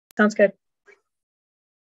Sounds good.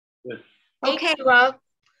 Good. Okay, well,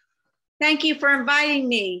 thank you for inviting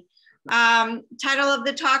me. Title of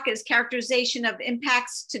the talk is Characterization of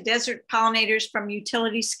Impacts to Desert Pollinators from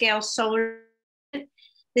Utility Scale Solar.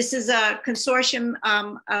 This is a consortium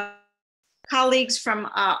of colleagues from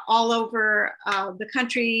all over the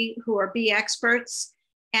country who are bee experts.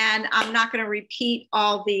 And I'm not going to repeat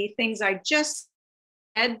all the things I just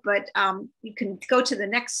said, but you can go to the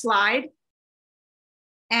next slide.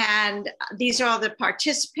 And these are all the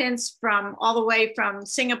participants from all the way from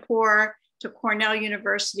Singapore to Cornell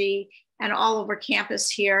University and all over campus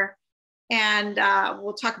here. And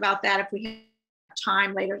we'll talk about that if we have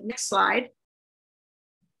time later. Next slide.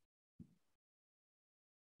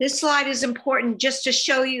 This slide is important just to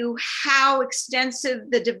show you how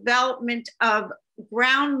extensive the development of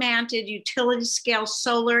ground-mounted utility scale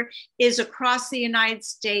solar is across the United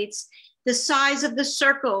States. The size of the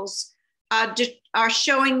circles are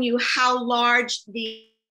showing you how large these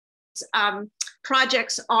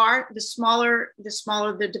projects are, the smaller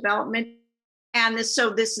the development. And so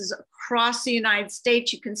this is across the United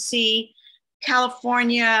States. You can see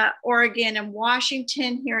California, Oregon, and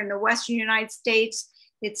Washington here in the Western United States.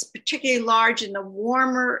 It's particularly large in the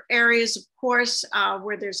warmer areas, of course,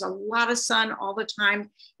 where there's a lot of sun all the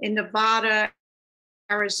time in Nevada,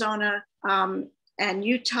 Arizona, and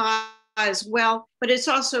Utah as well. But it's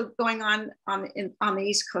also going on the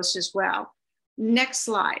East Coast as well. Next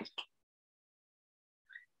slide.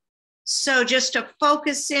 So just to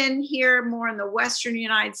focus in here more in the Western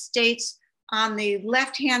United States, on the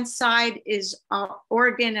left-hand side is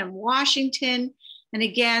Oregon and Washington. And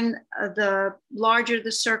again, the larger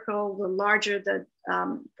the circle, the larger the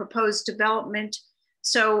proposed development.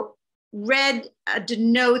 So red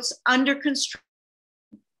denotes under construction,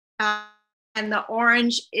 and the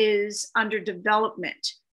orange is under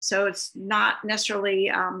development. So it's not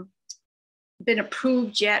necessarily been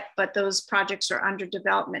approved yet, but those projects are under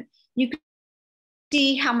development. You can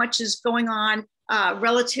see how much is going on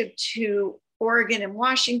relative to Oregon and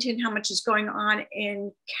Washington, how much is going on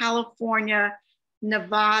in California,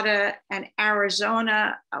 Nevada, and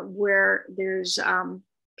Arizona, where there's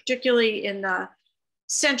particularly in the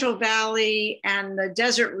Central Valley and the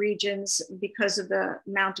desert regions because of the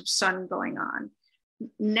amount of sun going on.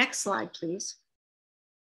 Next slide, please.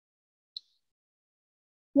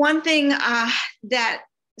 One thing that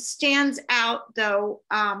stands out though,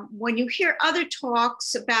 when you hear other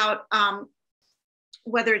talks about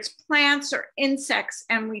whether it's plants or insects,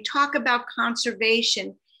 and we talk about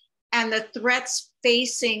conservation and the threats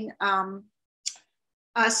facing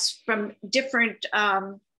us from different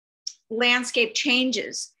landscape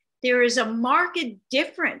changes, there is a marked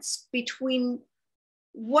difference between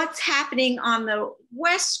what's happening on the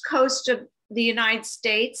west coast of the United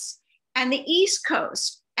States and the East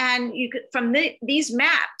Coast. And you could, from these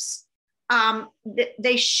maps,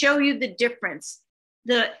 they show you the difference.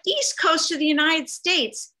 The East Coast of the United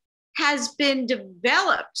States has been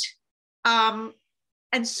developed,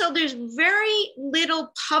 and so there's very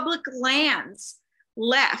little public lands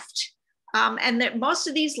left. And that most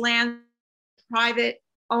of these lands are private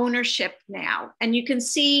ownership now. And you can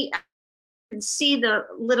see the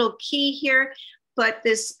little key here, but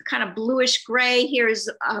this kind of bluish gray here is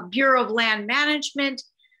Bureau of Land Management.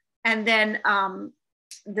 And then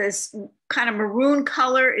this kind of maroon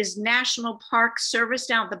color is National Park Service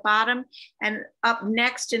down at the bottom. And up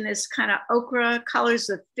next in this kind of ochre colors,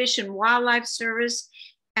 the Fish and Wildlife Service.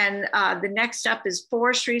 And the next up is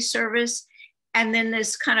Forestry Service. And then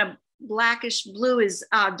this kind of blackish blue is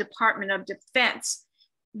Department of Defense.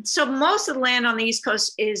 So most of the land on the East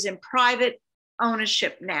Coast is in private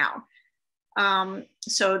ownership now.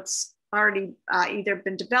 So it's already either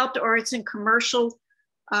been developed or it's in commercial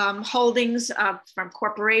holdings from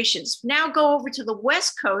corporations. Now go over to the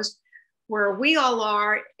West Coast where we all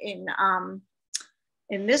are in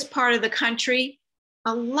this part of the country.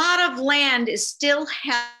 A lot of land is still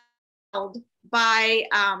held by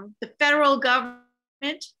the federal government,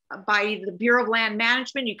 by the Bureau of Land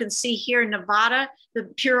Management. You can see here in Nevada,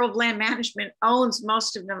 the Bureau of Land Management owns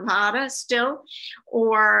most of Nevada still,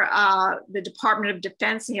 or the Department of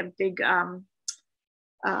Defense. They have big,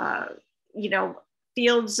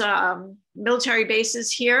 fields, military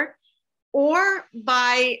bases here, or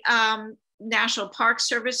by National Park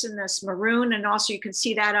Service in this maroon. And also you can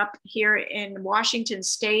see that up here in Washington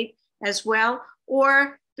State as well,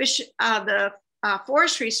 or the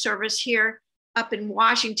Forestry Service here up in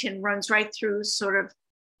Washington runs right through sort of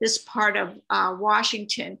this part of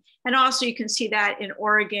Washington. And also you can see that in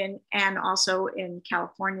Oregon and also in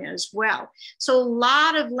California as well. So a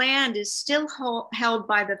lot of land is still held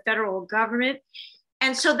by the federal government.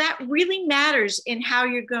 And so that really matters in how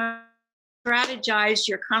you're going to strategize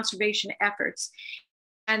your conservation efforts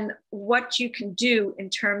and what you can do in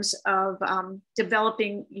terms of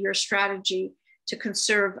developing your strategy to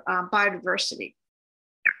conserve biodiversity.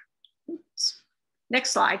 Oops. Next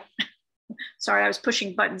slide. Sorry, I was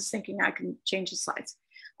pushing buttons thinking I can change the slides.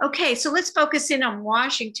 Okay, so let's focus in on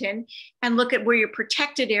Washington and look at where your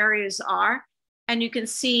protected areas are. And you can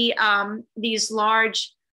see these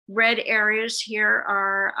large red areas here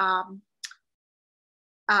are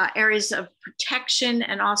areas of protection,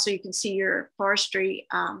 and also you can see your forestry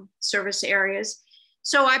service areas.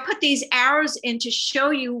 So I put these arrows in to show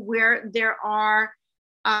you where there are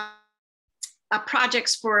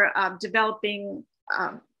projects for developing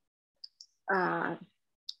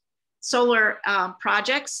solar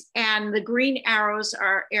projects, and the green arrows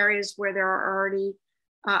are areas where there are already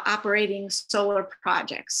operating solar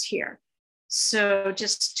projects here. So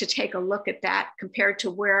just to take a look at that compared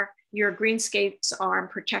to where your greenscapes are in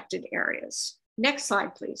protected areas. Next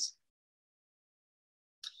slide, please.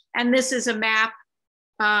 And this is a map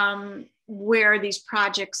where these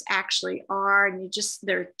projects actually are, and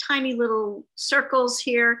they're tiny little circles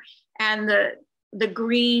here, and the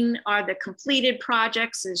green are the completed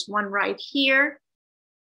projects. There's one right here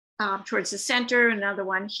towards the center, another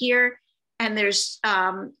one here. And there's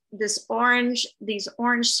these orange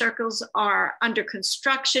circles are under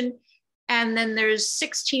construction. And then there's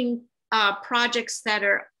 16 projects that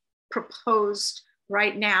are proposed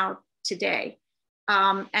right now today.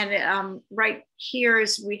 Right here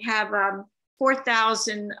is we have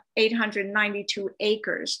 4,892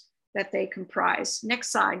 acres that they comprise.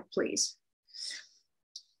 Next slide, please.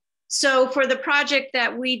 So for the project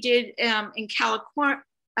that we did in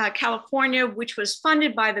California, which was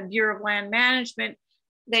funded by the Bureau of Land Management,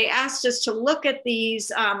 they asked us to look at these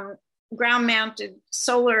ground-mounted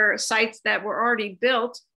solar sites that were already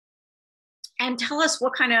built and tell them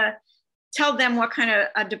what kind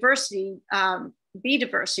of diversity, bee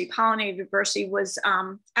diversity, pollinator diversity was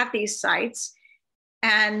at these sites,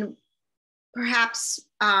 and perhaps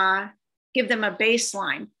give them a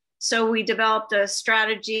baseline. So we developed a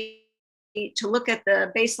strategy to look at the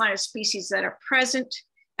baseline of species that are present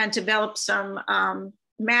and develop some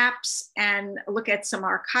maps and look at some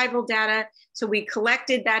archival data. So we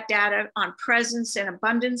collected that data on presence and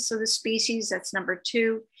abundance of the species. That's number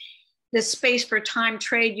 2. The space for time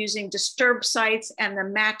trade using disturbed sites and the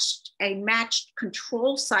matched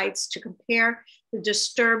control sites to compare the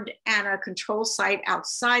disturbed and a control site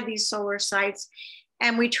outside these solar sites.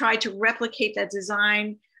 And we tried to replicate that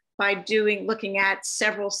design by looking at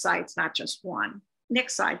several sites, not just one.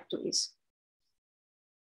 Next slide, please.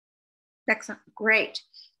 Excellent, great,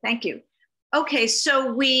 thank you. Okay,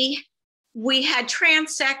 so we had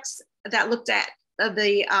transects that looked at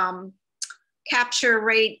the capture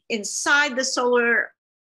rate inside the solar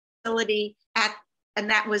facility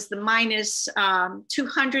and that was the minus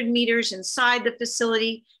 200 meters inside the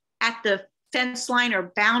facility at the fence line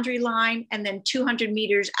or boundary line, and then 200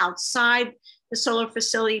 meters outside the solar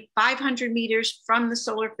facility, 500 meters from the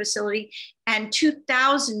solar facility, and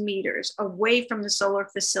 2,000 meters away from the solar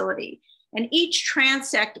facility. And each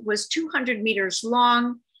transect was 200 meters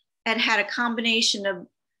long and had a combination of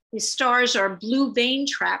the stars are blue vein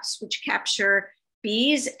traps, which capture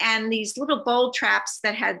bees, and these little bowl traps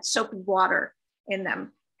that had soapy water in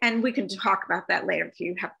them. And we can talk about that later if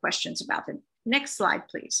you have questions about them. Next slide,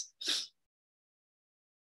 please.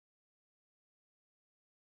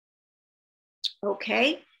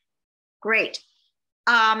 Okay, great.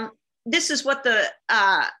 This is what the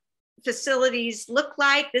facilities look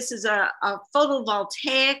like. This is a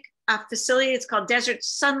photovoltaic facility. It's called Desert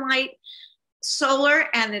Sunlight Solar,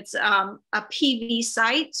 and it's a PV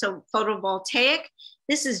site, so photovoltaic.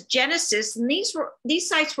 This is Genesis, and these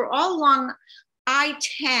sites were all along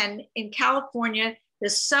I-10 in California, the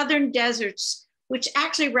southern deserts, which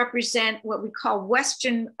actually represent what we call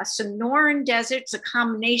Western Sonoran Desert. It's a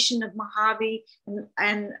combination of Mojave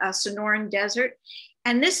and Sonoran Desert.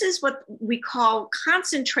 And this is what we call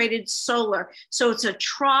concentrated solar. So it's a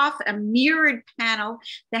trough, a mirrored panel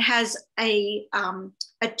that has a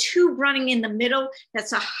tube running in the middle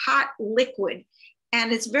that's a hot liquid.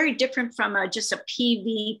 And it's very different from just a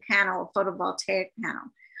PV panel, photovoltaic panel.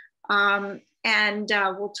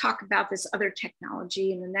 We'll talk about this other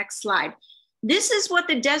technology in the next slide. This is what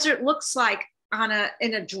the desert looks like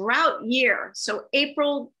in a drought year. So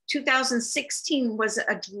April 2016 was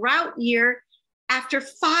a drought year. After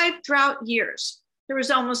 5 drought years, there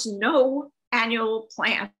was almost no annual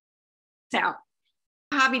plant out.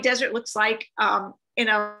 Mojave Desert looks like in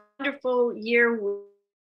a wonderful year with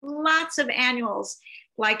lots of annuals,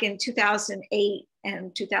 like in 2008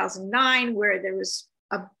 and 2009, where there was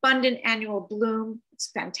abundant annual bloom.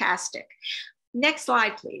 It's fantastic. Next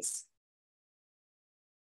slide, please.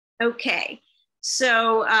 Okay,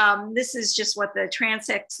 so this is just what the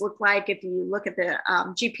transects look like if you look at the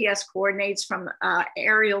GPS coordinates from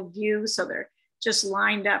aerial view. So they're just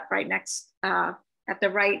lined up right next at the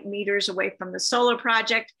right meters away from the solar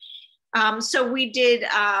project. So we did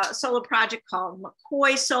a solar project called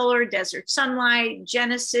McCoy Solar, Desert Sunlight,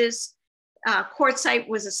 Genesis. Quartzsite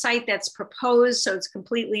was a site that's proposed, so it's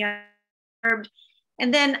completely undisturbed.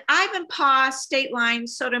 And then Ivanpah, State Line,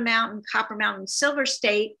 Soda Mountain, Copper Mountain, Silver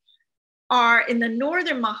State are in the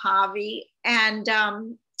northern Mojave, and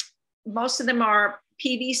most of them are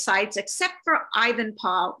PV sites, except for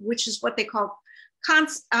Ivanpah, which is what they call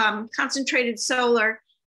concentrated solar,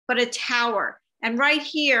 but a tower. And right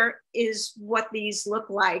here is what these look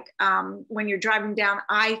like when you're driving down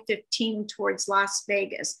I-15 towards Las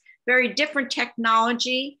Vegas. Very different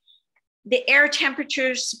technology. The air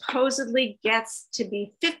temperature supposedly gets to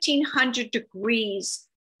be 1,500 degrees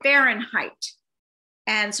Fahrenheit.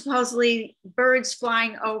 And supposedly birds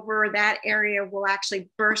flying over that area will actually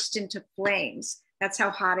burst into flames. That's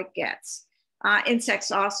how hot it gets.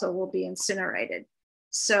 Insects also will be incinerated.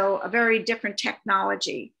 So a very different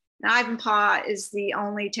technology. And Ivanpah is the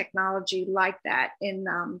only technology like that in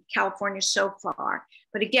California so far.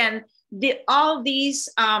 But again, all these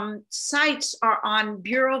sites are on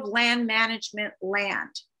Bureau of Land Management land.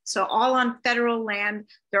 So all on federal land.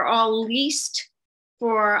 They're all leased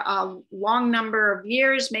for a long number of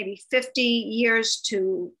years, maybe 50 years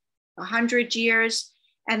to 100 years.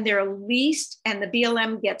 And they're leased, and the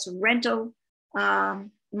BLM gets rental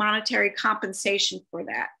monetary compensation for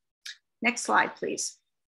that. Next slide, please.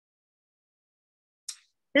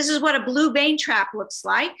 This is what a blue vein trap looks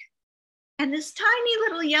like. And this tiny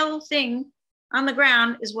little yellow thing on the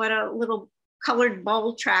ground is what a little colored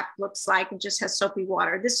bowl trap looks like. It just has soapy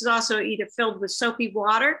water. This is also either filled with soapy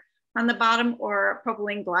water on the bottom or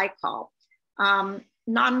propylene glycol.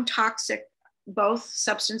 Non-toxic, both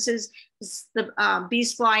substances. The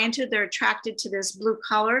bees fly into, they're attracted to this blue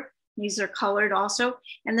color. These are colored also.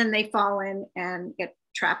 And then they fall in and get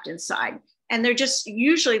trapped inside. And they're just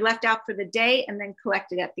usually left out for the day and then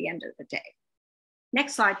collected at the end of the day.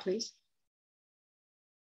 Next slide, please.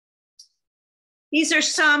 These are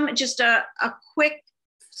some, just a quick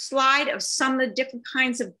slide of some of the different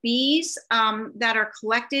kinds of bees that are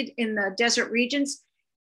collected in the desert regions.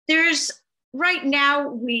 There's, right now,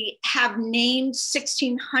 we have named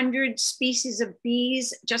 1,600 species of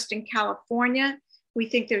bees just in California. We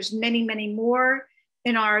think there's many, many more.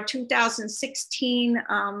 In our 2016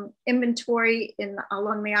 inventory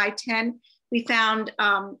along the I-10, we found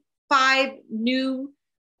 5 new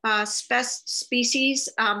species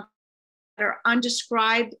that are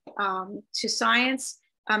undescribed to science.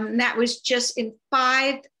 That was just in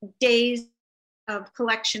 5 days of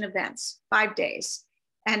collection events, 5 days,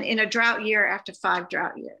 and in a drought year after 5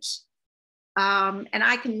 drought years. And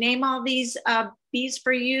I can name all these bees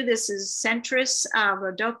for you. This is Centris,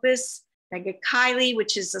 Rhodopus, Kylie,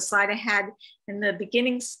 which is the slide I had in the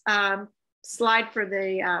beginning slide for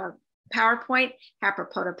the PowerPoint,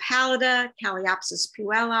 Hapropoda pallida, Caliopsis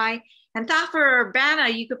puelli, and Thaphora urbana.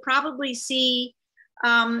 You could probably see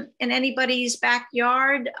in anybody's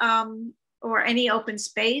backyard or any open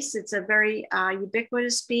space. It's a very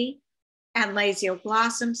ubiquitous bee. And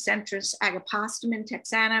Lasioglossum, Centris agapostum,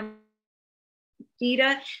 Texana,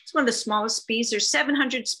 Dita. It's one of the smallest bees. There's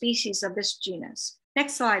 700 species of this genus.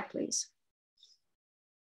 Next slide, please.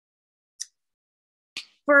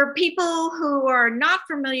 For people who are not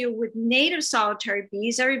familiar with native solitary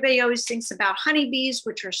bees, everybody always thinks about honeybees,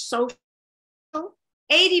 which are social.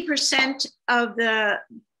 80% of the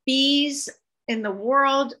bees in the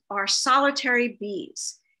world are solitary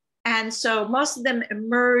bees. And so most of them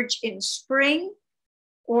emerge in spring,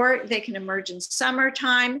 or they can emerge in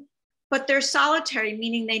summertime, but they're solitary,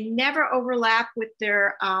 meaning they never overlap with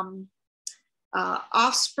their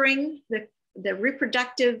offspring. The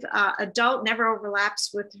reproductive adult never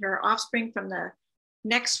overlaps with her offspring from the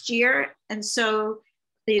next year. And so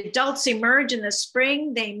the adults emerge in the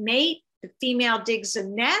spring, they mate, the female digs a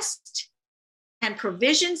nest and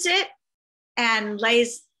provisions it and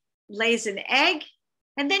lays an egg,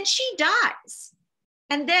 and then she dies.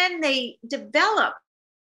 And then they develop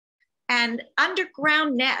and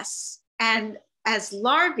underground nests, and as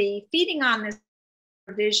larvae feeding on this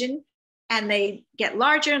provision, and they get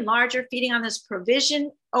larger and larger, feeding on this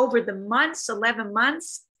provision over the months, 11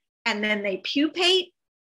 months, and then they pupate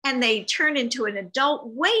and they turn into an adult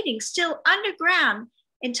waiting still underground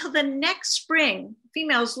until the next spring.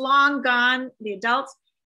 Female's long gone, the adults,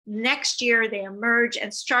 Next year, they emerge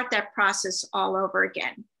and start that process all over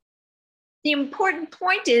again. The important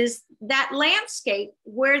point is that landscape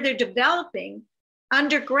where they're developing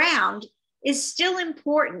underground is still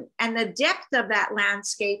important, and the depth of that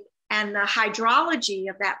landscape and the hydrology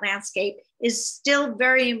of that landscape is still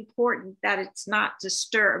very important, that it's not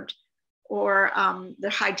disturbed or the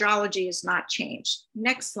hydrology is not changed.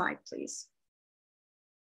 Next slide, please.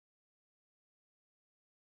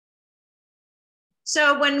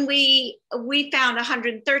 So when we found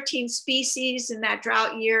 113 species in that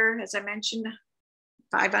drought year, as I mentioned,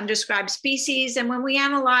 5 undescribed species. And when we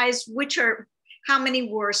analyzed how many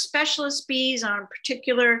were specialist bees on a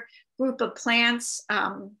particular group of plants,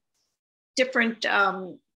 different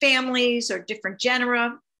families or different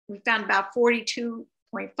genera, we found about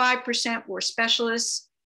 42.5% were specialists,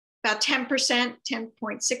 about 10%,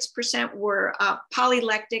 10.6% were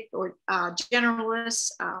polylectic or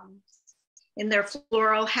generalists in their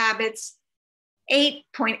floral habits.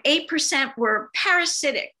 8.8% were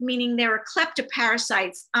parasitic, meaning they were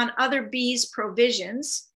kleptoparasites on other bees'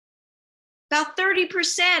 provisions. About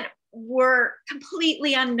 30% were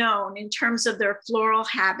completely unknown in terms of their floral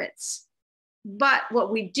habits. But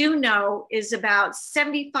what we do know is about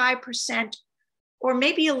 75% or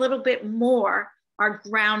maybe a little bit more are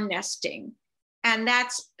ground nesting. And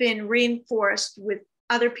that's been reinforced with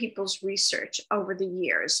other people's research over the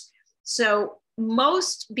years. So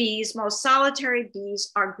most bees, most solitary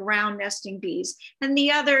bees are ground nesting bees, and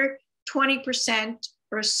the other 20%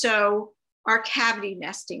 or so are cavity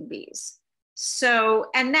nesting bees. So,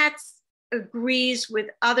 and that agrees with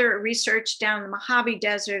other research down in the Mojave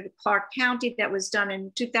Desert, Clark County, that was done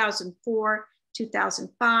in 2004,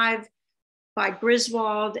 2005 by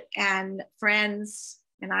Griswold and friends,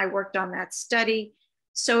 and I worked on that study.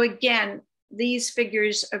 So again, these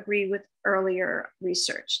figures agree with earlier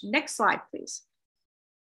research. Next slide, please.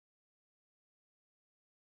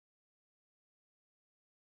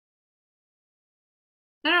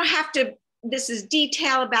 I don't have to, this is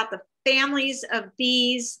detail about the families of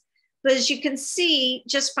bees, but as you can see,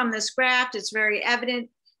 just from this graph, it's very evident.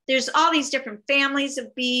 There's all these different families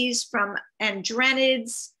of bees, from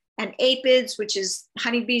andrenids and apids, which is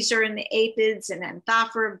honeybees are in the apids, and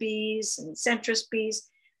anthophora bees and centrus bees.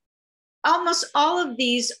 Almost all of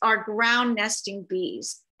these are ground nesting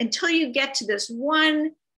bees until you get to this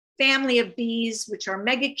one family of bees, which are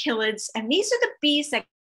megachilids. And these are the bees that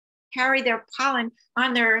carry their pollen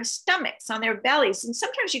on their stomachs, on their bellies. And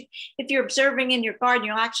sometimes if you're observing in your garden,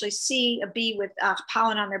 you'll actually see a bee with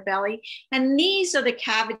pollen on their belly. And these are the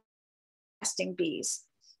cavity nesting bees.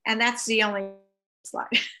 And that's the only slide.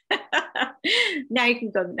 Now you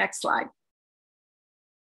can go to the next slide.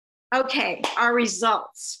 Okay, our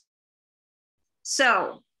results.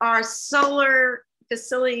 So are solar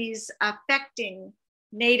facilities affecting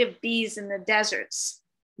native bees in the deserts?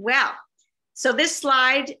 Well, so this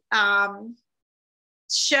slide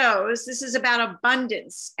shows, this is about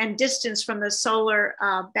abundance and distance from the solar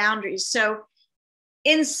boundaries. So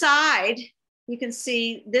inside, you can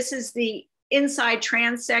see this is the inside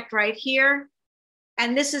transect right here.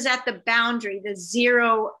 And this is at the boundary, the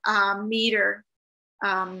 0 meter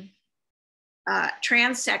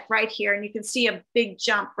transect right here. And you can see a big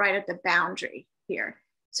jump right at the boundary here.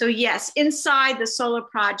 So yes, inside the solar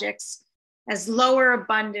projects has lower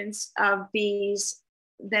abundance of bees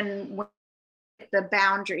than the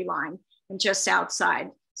boundary line and just outside.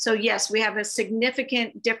 So yes, we have a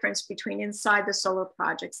significant difference between inside the solar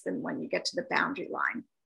projects than when you get to the boundary line.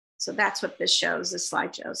 So that's what this shows, this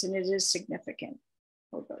slide shows, and it is significant.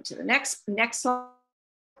 We'll go to the next slide,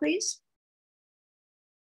 please.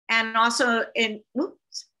 And also in,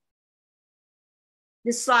 oops,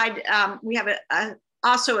 this slide, we have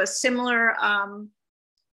also a similar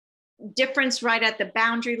difference right at the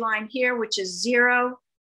boundary line here, which is 0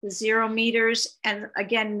 meters. And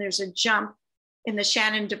again, there's a jump in the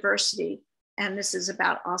Shannon diversity. And this is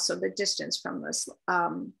about also the distance from this,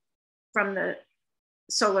 from the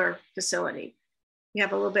solar facility. You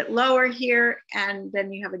have a little bit lower here, and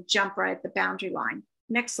then you have a jump right at the boundary line.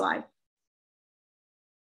 Next slide.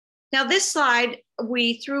 Now this slide,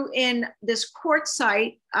 we threw in this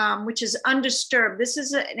quartzite, which is undisturbed. This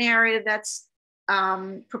is an area that's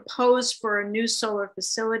proposed for a new solar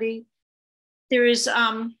facility. There is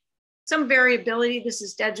some variability. This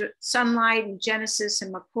is desert sunlight and Genesis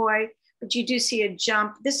and McCoy, but you do see a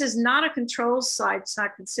jump. This is not a control site. It's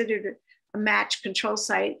not considered a match control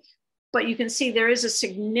site, but you can see there is a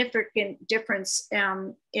significant difference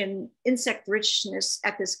in insect richness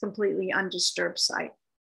at this completely undisturbed site.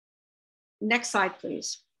 Next slide,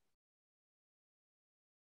 please.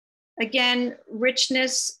 Again,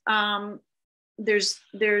 richness,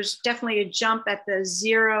 there's definitely a jump at the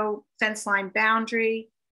 0 fence line boundary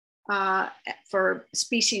for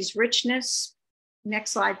species richness.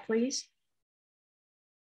 Next slide, please.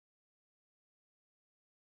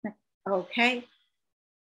 Okay.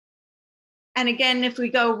 And again, if we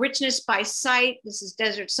go richness by site, this is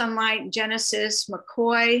desert sunlight, Genesis,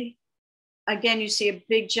 McCoy. Again, you see a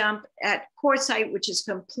big jump at quartzite, which is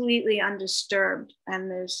completely undisturbed. And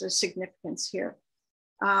there's a significance here,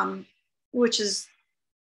 which is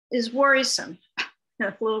worrisome,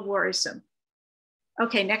 a little worrisome.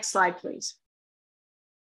 Okay, next slide, please.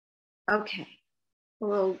 Okay,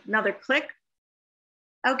 another click.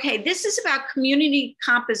 Okay, this is about community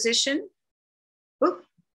composition. Oop,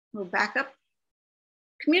 we'll back up.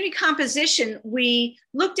 Community composition, we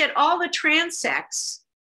looked at all the transects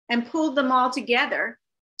and pulled them all together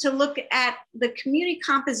to look at the community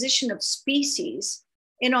composition of species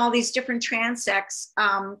in all these different transects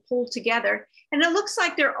pulled together. And it looks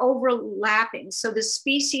like they're overlapping. So the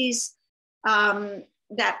species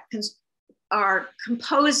that are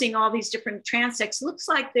composing all these different transects looks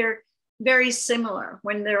like they're very similar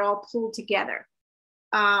when they're all pulled together.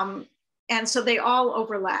 And so they all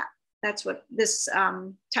overlap. That's what this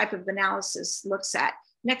type of analysis looks at.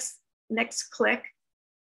 Next click.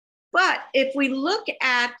 But if we look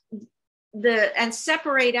at and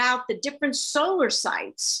separate out the different solar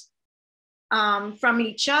sites from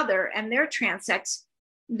each other and their transects,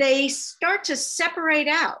 they start to separate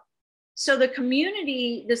out. So the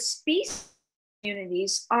community, the species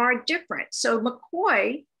communities are different. So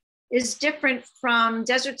McCoy is different from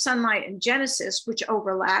Desert Sunlight and Genesis, which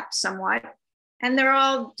overlap somewhat. And they're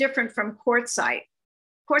all different from quartzite.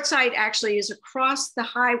 Quartzite actually is across the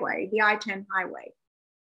highway, the I-10 highway,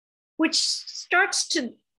 which starts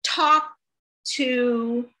to talk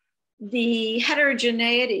to the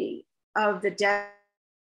heterogeneity of the desert.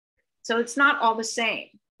 So it's not all the same.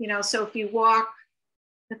 You know, so if you walk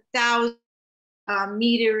 1,000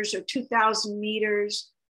 meters or 2,000 meters,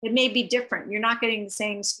 it may be different. You're not getting the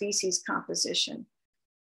same species composition.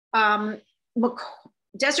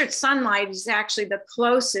 Desert Sunlight is actually the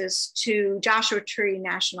closest to Joshua Tree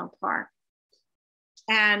National Park.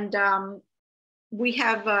 And we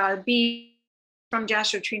have bees from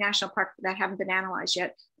Joshua Tree National Park that haven't been analyzed yet.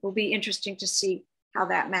 It will be interesting to see how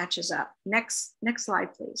that matches up. Next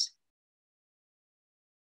slide, please.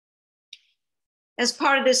 As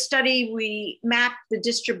part of this study, we mapped the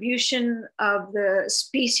distribution of the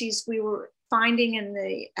species we were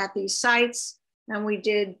finding at these sites, and we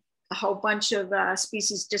did a whole bunch of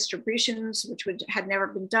species distributions, which had never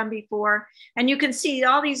been done before. And you can see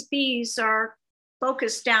all these bees are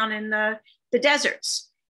focused down in the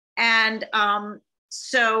deserts. And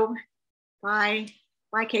so, bye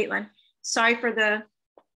Caitlin. Sorry for the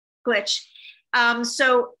glitch.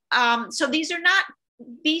 So these are not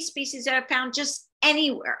bee species that are found just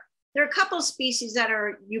anywhere. There are a couple of species that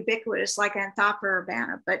are ubiquitous, like Anthoptera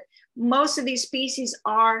urbana, but most of these species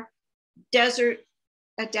are desert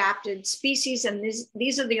adapted species, and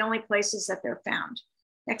these are the only places that they're found.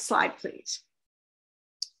 Next slide, please.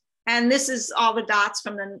 And this is all the dots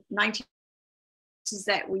from the 1900s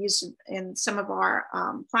that we use in some of our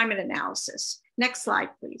climate analysis. Next slide,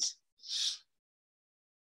 please.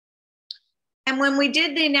 And when we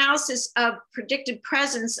did the analysis of predicted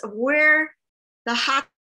presence of where the hot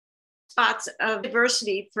spots of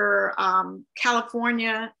diversity for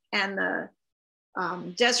California and the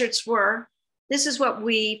deserts were, this is what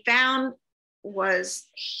we found was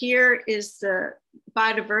here is the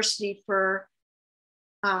biodiversity for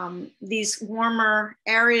these warmer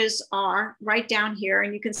areas are right down here.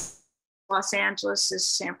 And you can see Los Angeles, this is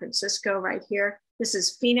San Francisco right here. This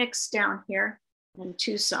is Phoenix down here and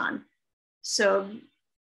Tucson. So,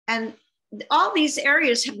 and all these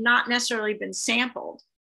areas have not necessarily been sampled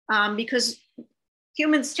because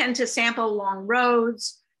humans tend to sample along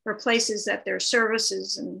roads or places that there are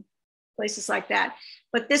services and places like that.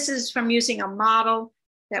 But this is from using a model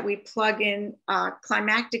that we plug in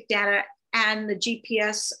climatic data and the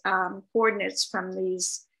GPS coordinates from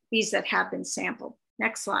these that have been sampled.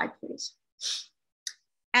 Next slide, please.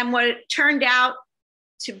 And what it turned out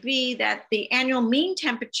to be that the annual mean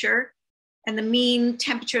temperature and the mean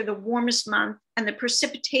temperature of the warmest month and the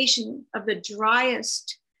precipitation of the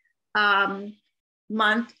driest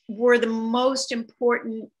month were the most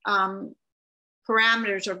important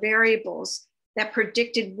parameters or variables that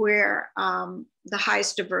predicted where the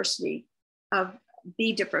highest diversity of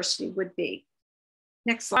bee diversity would be.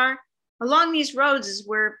 Next slide. Along these roads is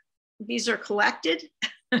where bees are collected.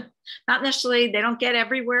 Not necessarily, they don't get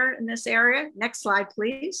everywhere in this area. Next slide,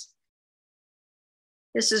 please.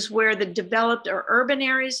 This is where the developed or urban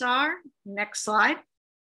areas are. Next slide.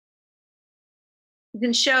 You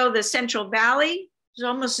can show the Central Valley. There's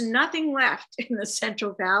almost nothing left in the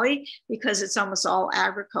Central Valley because it's almost all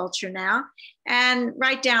agriculture now. And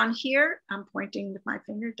right down here, I'm pointing with my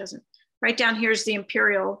finger, doesn't, right down here is the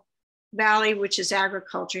Imperial Valley, which is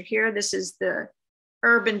agriculture here. This is the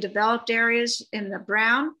urban developed areas in the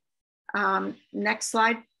brown. Next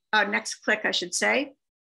slide, next click, I should say.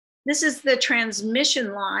 This is the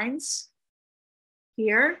transmission lines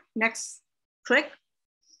here. Next click.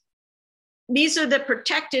 These are the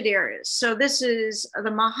protected areas. So this is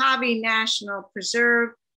the Mojave National Preserve.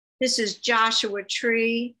 This is Joshua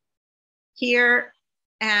Tree here.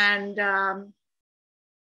 And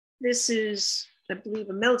this is, I believe,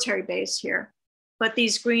 a military base here. But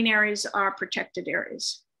these green areas are protected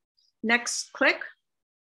areas. Next click.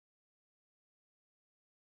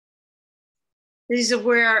 These are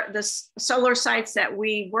where the solar sites that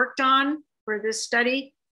we worked on for this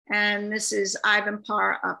study. And this is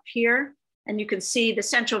Ivanpah up here. And you can see the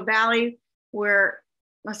Central Valley where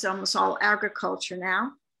it's almost all agriculture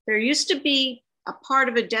now. There used to be a part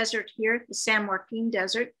of a desert here, the San Joaquin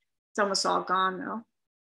Desert. It's almost all gone though.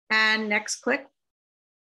 And next click.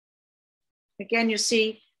 Again, you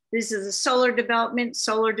see this is a solar development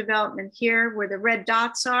here where the red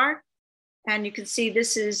dots are. And you can see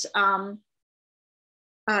this is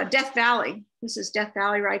Death Valley. This is Death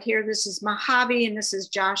Valley right here. This is Mojave and this is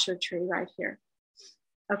Joshua Tree right here.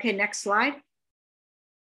 Okay, next slide.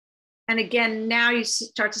 And again, now you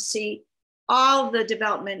start to see all the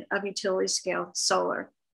development of utility scale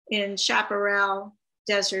solar in chaparral,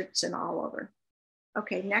 deserts, and all over.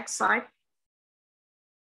 Okay, next slide.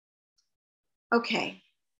 Okay,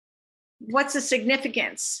 what's the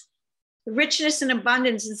significance? The richness and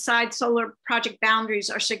abundance inside solar project boundaries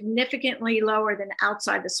are significantly lower than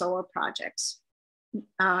outside the solar projects.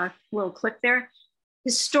 We'll click there.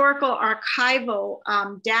 Historical archival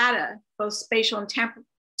data, both spatial and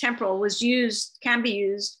temporal, can be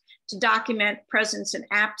used to document presence and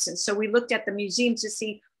absence. So we looked at the museums to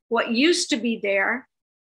see what used to be there,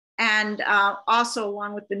 and also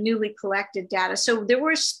along with the newly collected data. So there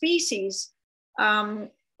were species,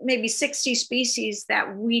 maybe 60 species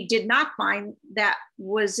that we did not find that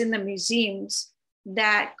was in the museums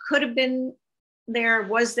that could have been there,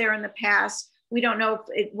 was there in the past. We don't know if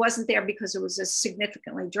it wasn't there because it was a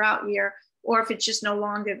significantly drought year or if it's just no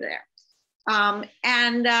longer there.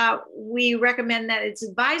 We recommend that it's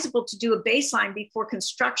advisable to do a baseline before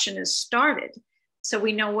construction is started, so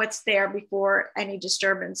we know what's there before any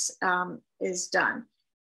disturbance is done.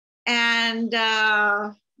 And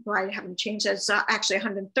well, I haven't changed that. It's actually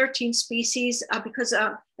 113 species because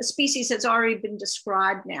a species has already been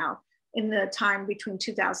described now in the time between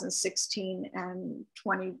 2016 and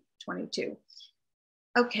 2022.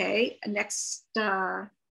 Okay, next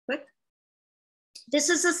click. This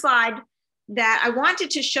is a slide that I wanted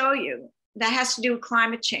to show you that has to do with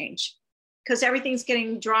climate change because everything's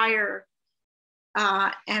getting drier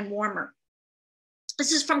and warmer.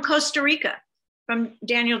 This is from Costa Rica, from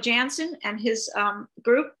Daniel Jansen and his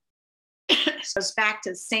group. Goes back to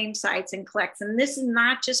the same sites and collects. And this is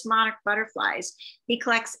not just monarch butterflies. He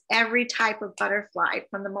collects every type of butterfly,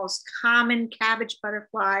 from the most common cabbage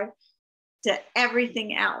butterfly to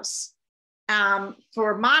everything else.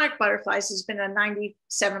 For monarch butterflies, there's been a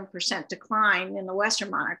 97% decline in the Western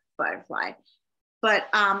monarch butterfly, but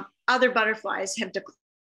other butterflies have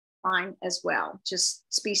declined as well, just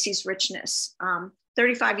species richness.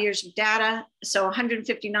 35 years of data, so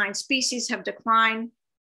 159 species have declined,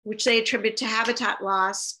 which they attribute to habitat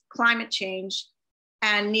loss, climate change,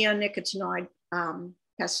 and neonicotinoid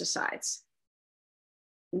pesticides.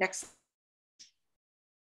 Next.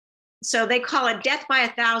 So they call it death by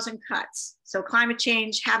 1,000 cuts. So climate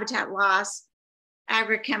change, habitat loss,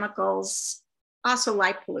 agrochemicals, also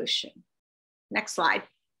light pollution. Next slide.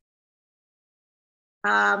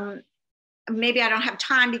 Maybe I don't have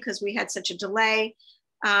time because we had such a delay.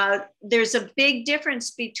 There's a big difference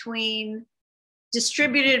between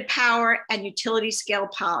distributed power and utility scale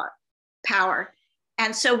power.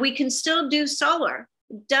 And so we can still do solar.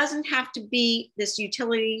 It doesn't have to be this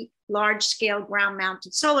utility large scale ground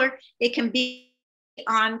mounted solar. It can be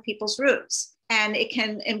on people's roofs, and it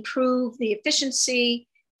can improve the efficiency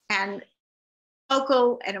and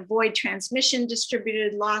local and avoid transmission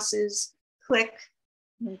distributed losses. Click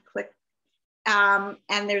and click.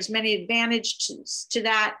 And there's many advantages to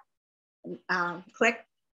that. Click.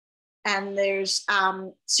 And there's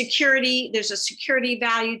security. There's a security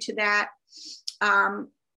value to that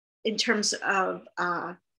in terms of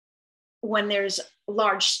when there's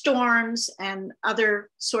large storms and other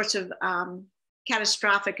sorts of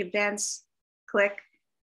catastrophic events, click.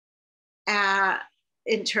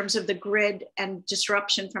 In terms of the grid and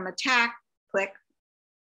disruption from attack, click.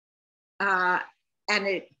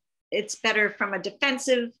 And it's better from a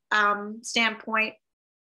defensive standpoint,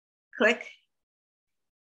 click.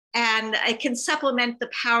 And it can supplement the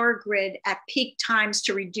power grid at peak times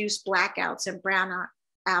to reduce blackouts and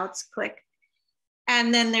brownouts, click.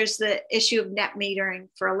 And then there's the issue of net metering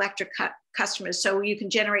for electric customers. So you can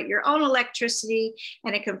generate your own electricity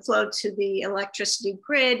and it can flow to the electricity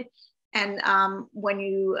grid. And when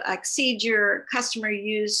you exceed your customer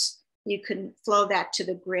use, you can flow that to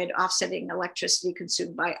the grid, offsetting electricity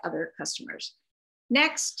consumed by other customers.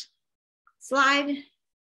 Next slide.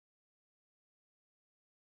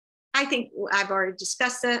 I think I've already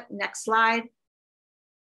discussed that. Next slide.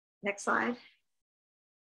 Next slide.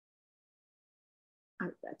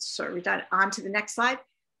 That's sort of redundant. On to the next slide.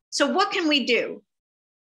 So what can we do?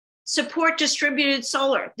 Support distributed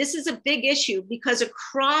solar. This is a big issue because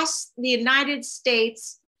across the United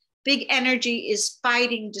States, big energy is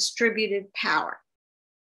fighting distributed power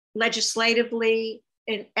legislatively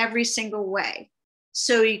in every single way.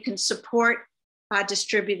 So you can support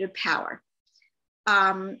distributed power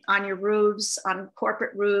on your roofs, on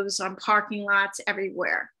corporate roofs, on parking lots,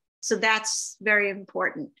 everywhere. So that's very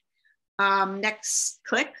important. Next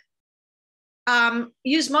click.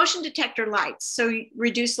 Use motion detector lights, so you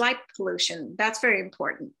reduce light pollution. That's very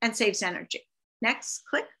important and saves energy. Next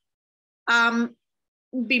click.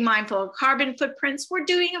 Be mindful of carbon footprints. We're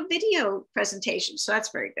doing a video presentation, so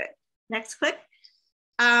that's very good. Next click.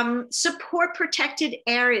 Support protected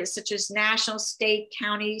areas such as national, state,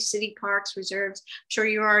 county, city parks, reserves. I'm sure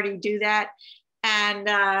you already do that. And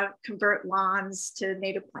convert lawns to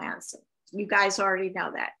native plants. You guys already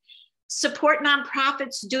know that. Support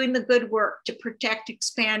nonprofits doing the good work to protect,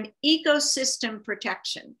 expand ecosystem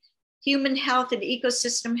protection. Human health and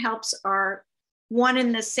ecosystem helps are one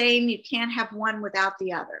and the same. You can't have one without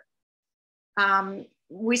the other.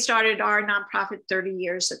 We started our nonprofit 30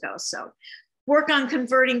 years ago. So work on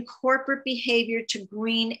converting corporate behavior to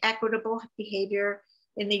green, equitable behavior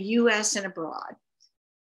in the US and abroad.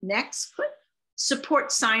 Next click.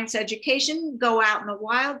 Support science education, go out in the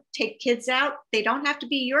wild, take kids out. They don't have to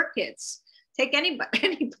be your kids. Take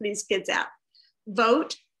anybody's kids out.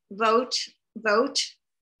 Vote, vote, vote.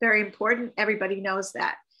 Very important. Everybody knows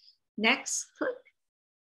that. Next click.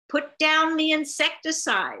 Put down the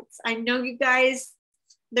insecticides. I know you guys,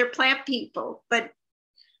 they're plant people, but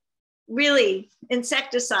really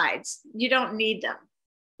insecticides, you don't need them.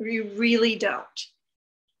 You really don't.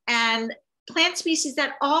 And plant species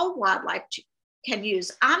that all wildlife can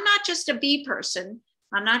use. I'm not just a bee person.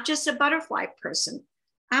 I'm not just a butterfly person.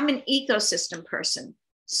 I'm an ecosystem person.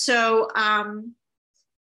 So,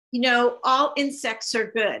 you know, all insects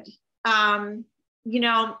are good. You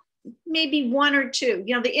know, maybe one or two.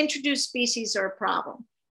 You know, the introduced species are a problem.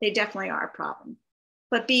 They definitely are a problem.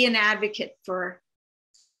 But be an advocate for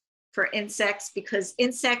insects, because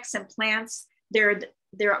insects and plants, they're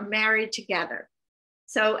married together.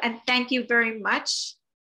 So, and thank you very much.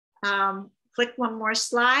 Click one more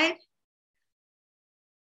slide.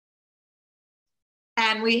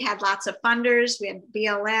 And we had lots of funders. We had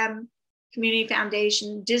BLM, Community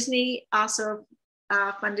Foundation, Disney also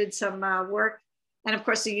funded some work. And of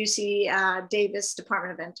course, the UC Davis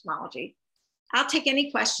Department of Entomology. I'll take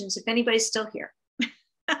any questions if anybody's still here.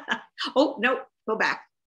 Oh, no, go back.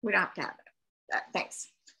 We don't have to have that.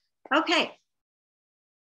 Thanks. Okay.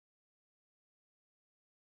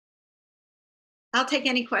 I'll take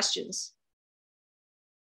any questions.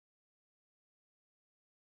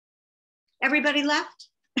 Everybody left?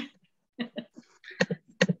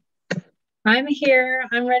 I'm here.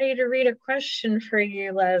 I'm ready to read a question for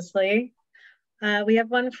you, Leslie. We have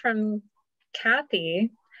one from Kathy,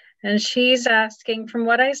 and she's asking, from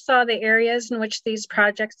what I saw, the areas in which these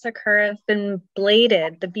projects occur have been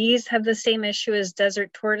bladed. The bees have the same issue as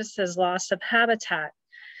desert tortoises, loss of habitat.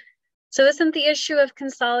 So isn't the issue of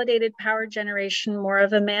consolidated power generation more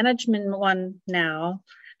of a management one now?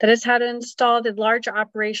 That is how to install the large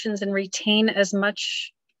operations and retain as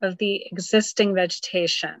much of the existing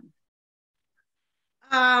vegetation.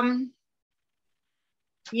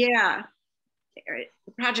 Yeah,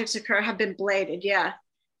 the projects have been bladed, yeah.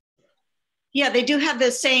 Yeah, they do have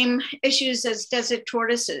the same issues as desert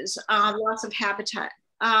tortoises, loss of habitat.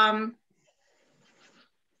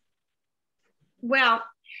 Well,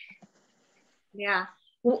 yeah,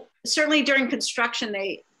 well, certainly during construction,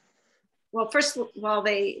 they you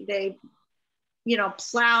know,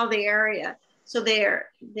 plow the area. So they're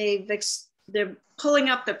pulling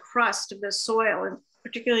up the crust of the soil, and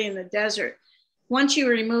particularly in the desert. once you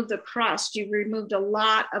remove the crust, you've removed a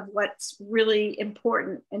lot of what's really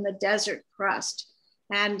important in the desert crust.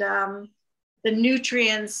 And the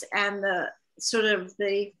nutrients and the sort of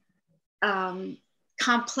the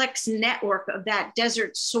complex network of that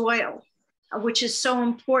desert soil, which is so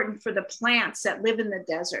important for the plants that live in the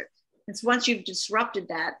desert. And so once you've disrupted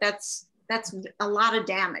that, that's a lot of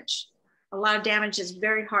damage. A lot of damage is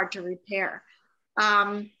very hard to repair.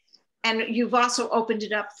 And you've also opened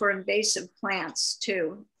it up for invasive plants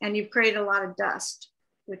too. And you've created a lot of dust,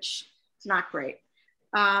 which is not great.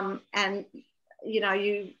 And you know,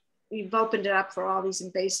 you've opened it up for all these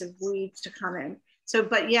invasive weeds to come in. So,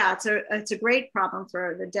 but yeah, it's a great problem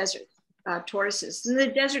for the desert tortoises. And the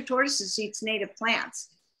desert tortoises eats native plants.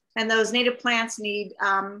 And those native plants need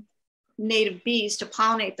native bees to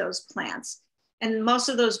pollinate those plants. And most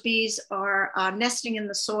of those bees are nesting in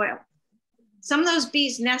the soil. Some of those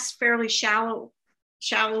bees nest fairly shallowly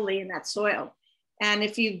in that soil. And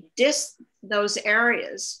if you diss those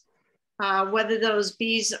areas, whether those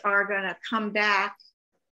bees are going to come back,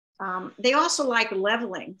 they also like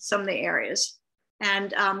leveling some of the areas.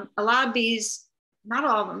 And a lot of bees, not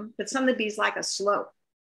all of them, but some of the bees like a slope.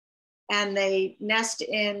 And they nest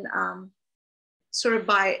in sort of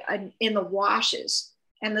in the washes.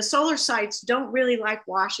 And the solar sites don't really like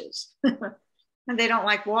washes. And they don't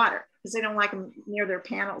like water because they don't like them near their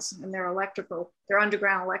panels and their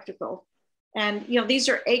underground electrical. And, you know, these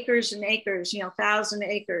are acres and acres, 1,000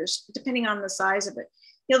 acres, depending on the size of it.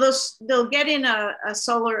 You know, they'll get in a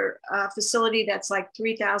solar facility that's like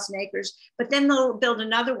 3,000 acres, but then they'll build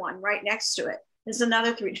another one right next to it. There's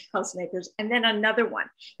another 3,000 acres and then another one.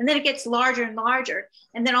 And then it gets larger and larger.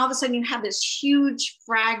 And then all of a sudden you have this huge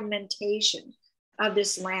fragmentation of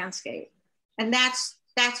this landscape. And that's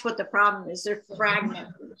what the problem is. They're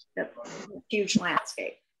fragmenting the huge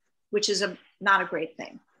landscape, which is not a great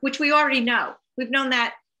thing, which we already know. We've known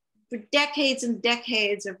that for decades and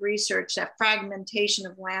decades of research, that fragmentation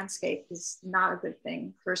of landscape is not a good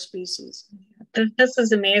thing for species. This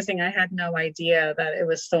is amazing. I had no idea that it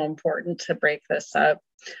was so important to break this up.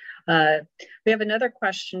 We have another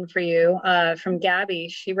question for you from Gabby.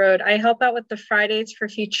 She wrote, I help out with the Fridays for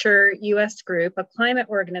Future US group, a climate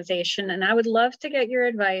organization, and I would love to get your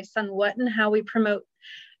advice on what and how we promote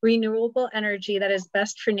renewable energy that is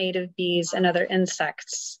best for native bees and other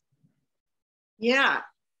insects. Yeah.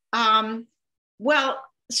 Well,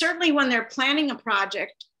 certainly when they're planning a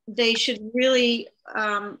project, they should really,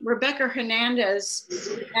 Rebecca Hernandez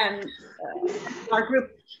and our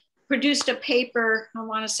group produced a paper, I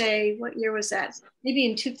want to say, what year was that? Maybe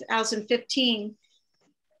in 2015,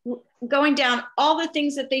 going down all the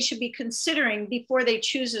things that they should be considering before they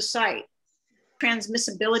choose a site.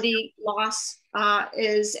 Transmissibility loss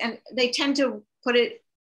is, and they tend to put it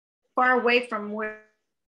far away from where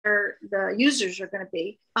the users are going to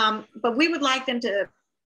be. But we would like them to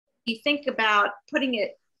think about putting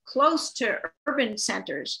it close to urban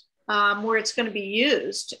centers where it's going to be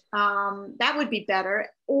used. That would be better.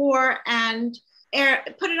 And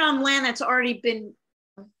put it on land that's already been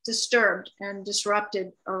disturbed and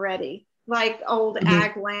disrupted already, like old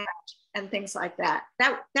ag land and things like that.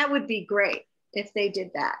 That would be great if they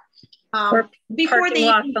did that. Or before they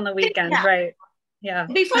lots on the weekend, right? Yeah.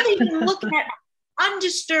 Before they even look at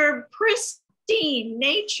undisturbed, pristine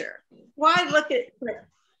nature. Why look at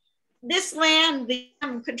this land? The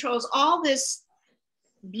controls all this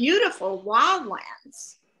beautiful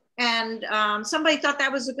wildlands, and somebody thought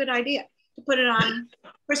that was a good idea to put it on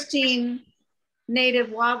pristine native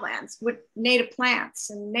wildlands with native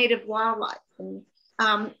plants and native wildlife. And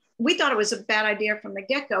we thought it was a bad idea from the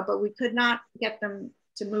get-go, but we could not get them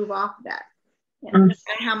to move off of that. And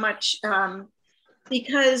how much,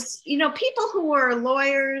 because people who are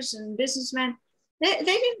lawyers and businessmen, they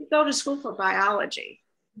didn't go to school for biology.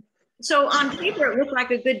 So on paper, it looked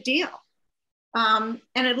like a good deal. And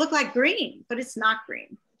it looked like green, but it's not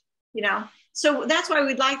green, So that's why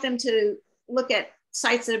we'd like them to look at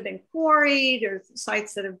sites that have been quarried or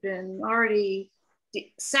sites that have been already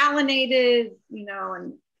salinated,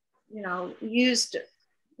 and, used,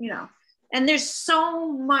 and there's so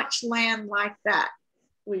much land like that,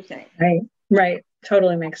 we think. Right.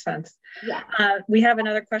 Totally makes sense. Yeah. We have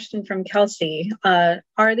another question from Kelsey.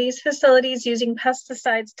 Are these facilities using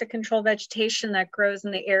pesticides to control vegetation that grows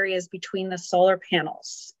in the areas between the solar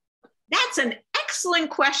panels? That's an excellent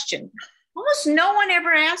question. Almost no one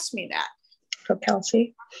ever asked me that. From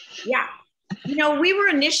Kelsey? Yeah. We were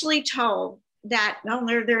initially told that no,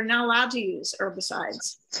 they're not allowed to use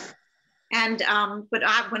herbicides. And but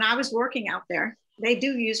when I was working out there, they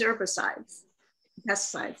do use herbicides,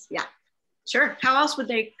 pesticides. Yeah. Sure. How else would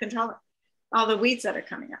they control it? All the weeds that are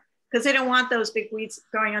coming up. because they don't want those big weeds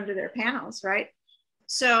going under their panels, right?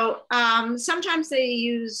 So sometimes they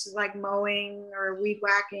use like mowing or weed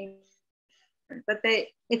whacking, but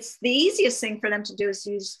it's the easiest thing for them to do is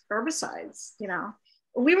use herbicides. You know,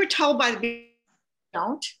 we were told by the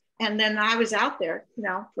don't, and then I was out there, you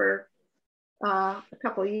know, for a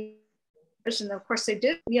couple of years, and of course they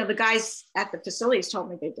do. You know, the guys at the facilities told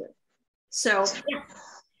me they did. So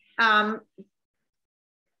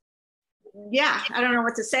yeah, I don't know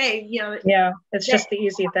what to say. You know, yeah, it's just the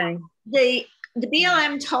easy thing. The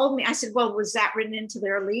BLM told me. I said, "Well, was that written into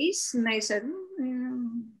their lease?" And they said,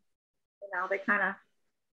 you know, they kind of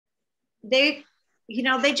you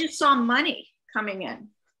know, they just saw money coming in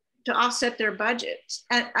to offset their budgets.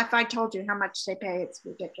 And if I told you how much they pay, it's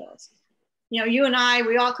ridiculous. You know, you and I,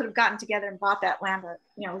 we all could have gotten together and bought that land, or,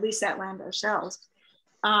 you know, leased that land ourselves.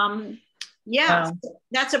 Yeah, wow.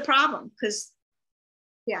 That's a problem because,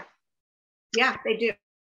 yeah, they do.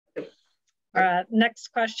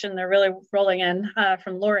 Next question, they're really rolling in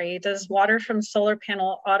from Lori. Does water from solar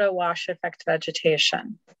panel auto wash affect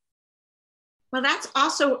vegetation? Well, that's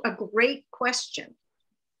also a great question.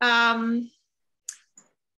 They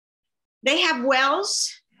have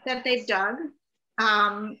wells that they've dug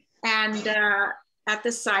and at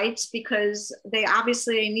the sites because they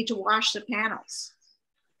obviously need to wash the panels.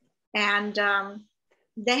 And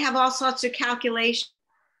they have all sorts of calculations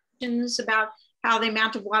about how the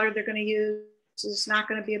amount of water they're going to use is not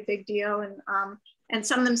going to be a big deal. And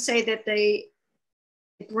some of them say that they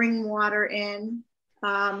bring water in,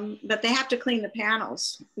 but they have to clean the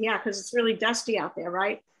panels. Yeah, because it's really dusty out there,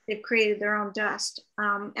 right? They've created their own dust.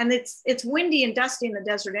 And it's windy and dusty in the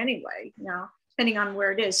desert anyway, you know, depending on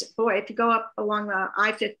where it is. Boy, if you go up along the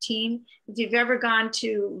I-15, if you've ever gone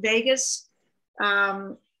to Vegas,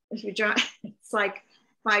 if you drive, it's like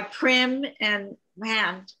by Prim, and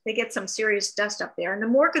man, they get some serious dust up there. And the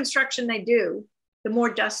more construction they do, the more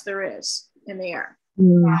dust there is in the air.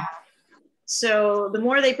 Mm. So the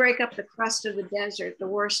more they break up the crust of the desert, the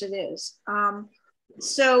worse it is.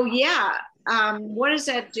 So yeah, what does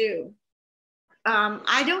that do?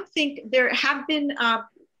 I don't think there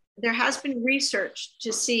has been research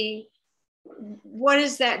to see what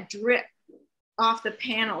does that drip off the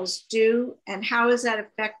panels do, and how is that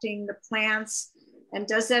affecting the plants, and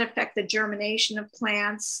does that affect the germination of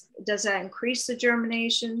plants? Does that increase the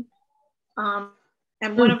germination?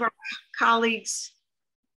 And one of our colleagues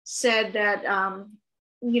said that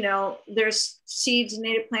you know, there's seeds and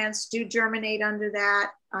native plants do germinate under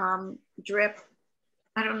that drip.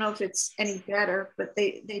 I don't know if it's any better, but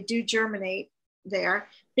they do germinate there.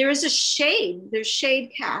 There is a shade. There's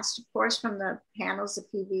shade cast, of course, from the panels, the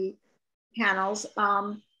PV panels.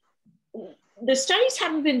 The studies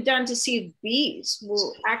haven't been done to see if bees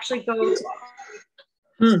will actually go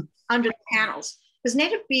under the panels, because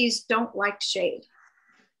native bees don't like shade.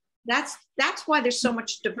 That's why there's so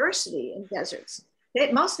much diversity in deserts.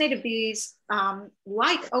 Most native bees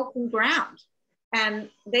like open ground, and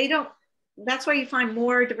they don't. That's why you find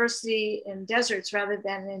more diversity in deserts rather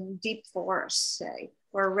than in deep forests, say,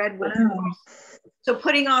 or redwood. Wow. So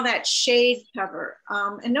putting all that shade cover,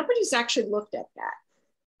 and nobody's actually looked at that.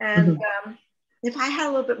 And if I had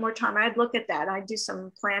a little bit more time, I'd look at that. I'd do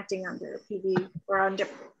some planting under PV or under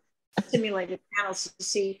simulated panels to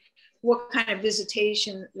see what kind of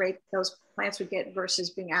visitation rate those plants would get versus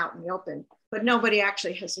being out in the open. But nobody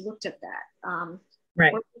actually has looked at that.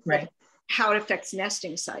 Right. How it affects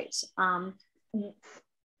nesting sites. That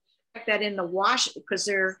in the wash, because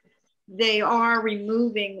they are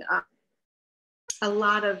removing a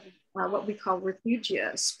lot of what we call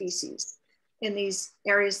refugia species in these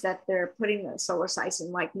areas that they're putting the solar sites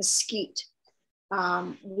in, like mesquite,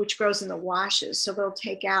 which grows in the washes. So they'll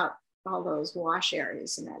take out all those wash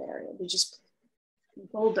areas in that area. They just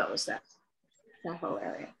bulldoze that whole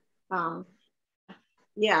area.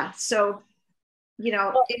 Yeah, so, you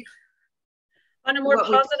know. On a more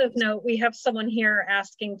positive note, we have someone here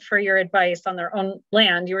asking for your advice on their own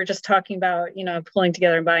land. You were just talking about, you know, pulling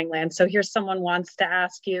together and buying land. So here's someone wants to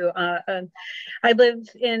ask you, I live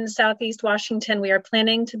in Southeast Washington. We are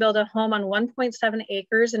planning to build a home on 1.7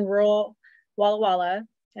 acres in rural Walla Walla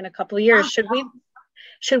in a couple of years.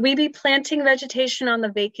 Should we be planting vegetation on the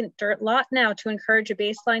vacant dirt lot now to encourage a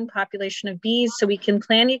baseline population of bees so we can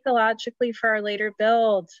plan ecologically for our later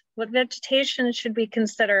build? What vegetation should we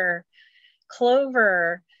consider?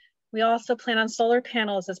 Clover. We also plan on solar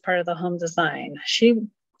panels as part of the home design. God,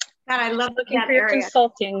 I love looking that for your area.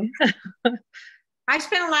 Consulting. I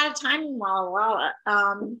spent a lot of time in Walla Walla.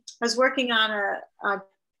 I was working on a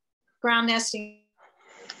ground nesting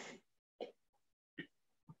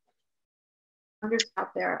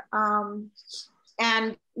out there.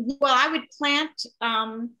 and well, I would plant,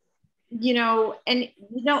 you know, and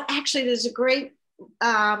you know, actually, there's a great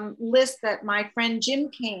list that my friend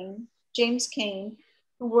James Kane,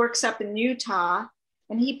 who works up in Utah,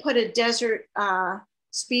 and he put a desert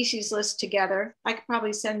species list together. I could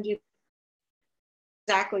probably send you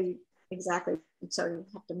exactly. So you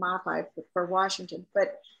have to modify it for Washington,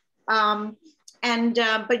 but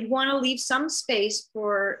but you want to leave some space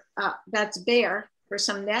for that's bare for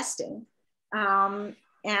some nesting. Nomia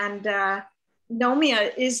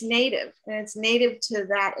is native, and it's native to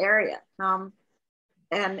that area, and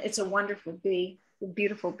it's a wonderful bee, a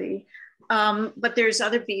beautiful bee. But there's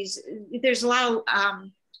other bees. There's a lot of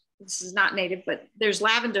this is not native, but there's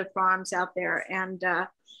lavender farms out there, and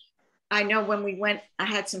I know when we went, I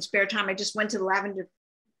had some spare time. I just went to the lavender.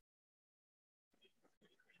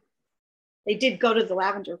 They did go to the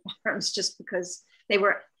lavender farms just because it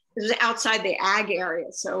was outside the ag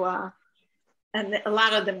area. So, and a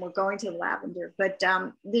lot of them were going to the lavender, but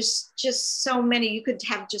there's just so many. You could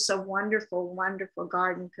have just a wonderful, wonderful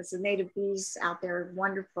garden because the native bees out there are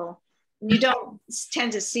wonderful. And you don't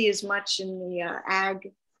tend to see as much in the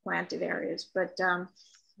ag planted areas, but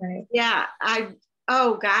right. Yeah,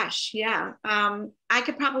 oh gosh, yeah. I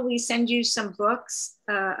could probably send you some books,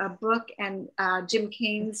 a book and Jim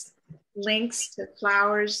Kane's links to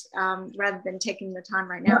flowers rather than taking the time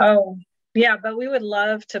right now. Oh, yeah, but we would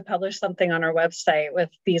love to publish something on our website with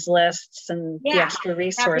these lists and the extra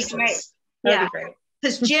resources. That'd be great.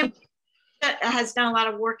 Because Jim has done a lot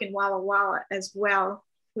of work in Walla Walla as well.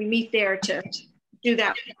 We meet there to do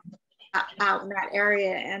that out in that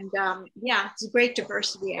area, and yeah, it's a great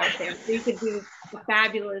diversity out there. So you could do a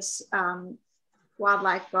fabulous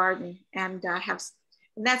wildlife garden and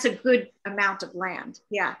and that's a good amount of land.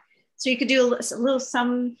 Yeah, so you could do a little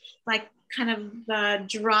some like kind of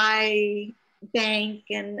dry bank,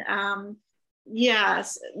 and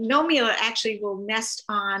yes, Nomia actually will nest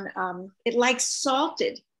on it likes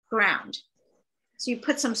salted ground. So you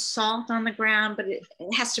put some salt on the ground, but it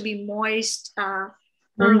has to be moist.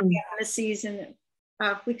 Early in the season.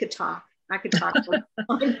 We could talk. I could talk about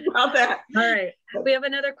that. All right. We have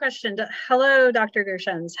another question. Hello, Dr.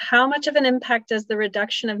 Gershenz. How much of an impact does the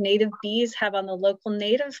reduction of native bees have on the local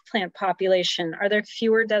native plant population? Are there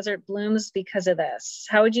fewer desert blooms because of this?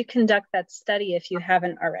 How would you conduct that study if you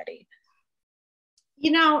haven't already?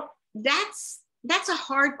 You know, that's a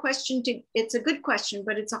hard question it's a good question,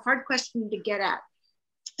 but it's a hard question to get at.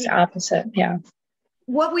 It's the opposite, yeah.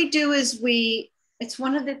 What we do is it's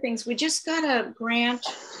one of the things, we just got a grant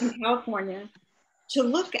in California to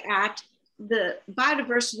look at the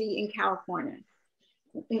biodiversity in California,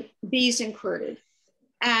 bees included.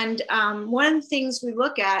 And one of the things we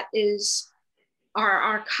look at is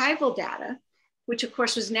our archival data, which of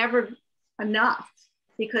course was never enough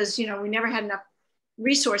because, you know, we never had enough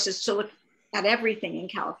resources to look at everything in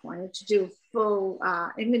California to do full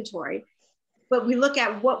inventory. But we look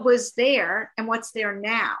at what was there and what's there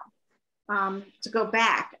now. To go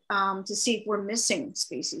back to see if we're missing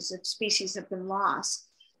species, if species have been lost.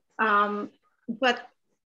 But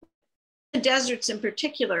the deserts in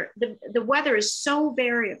particular, the weather is so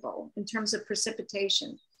variable in terms of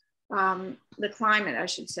precipitation, the climate, I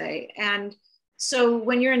should say. And so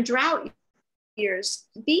when you're in drought years,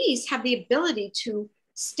 bees have the ability to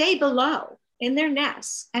stay below in their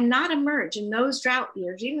nests and not emerge in those drought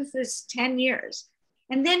years, even if it's 10 years.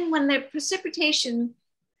 And then when the precipitation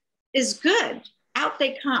is good, out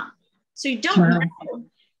they come. So you don't know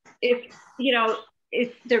if, you know,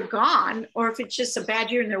 if they're gone or if it's just a bad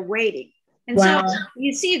year and they're waiting. And so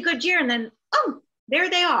you see a good year and then, oh, there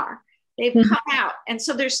they are. They've come out. And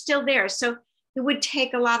so they're still there. So it would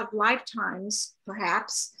take a lot of lifetimes,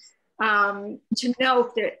 perhaps, to know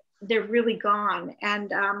if they're really gone.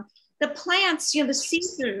 And the plants, you know, the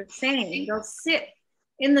seeds are the same. They'll sit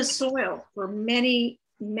in the soil for many,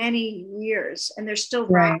 many years and they're still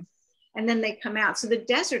growing. And then they come out. So the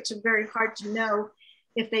deserts are very hard to know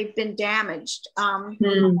if they've been damaged.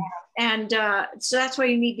 And so that's why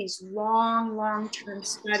you need these long-term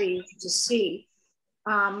studies to see,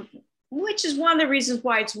 which is one of the reasons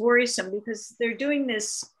why it's worrisome, because they're doing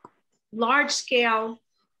this large-scale,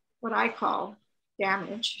 what I call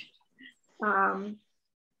damage,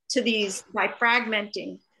 to these by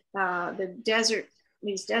fragmenting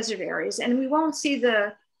these desert areas. And we won't see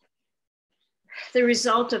the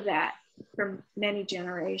result of that for many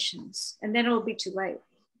generations, and then it'll be too late.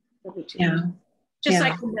 It'll be too late. Just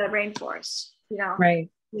like in the rainforest, you know.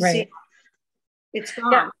 It's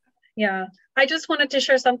gone. Yeah. I just wanted to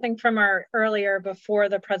share something from our earlier before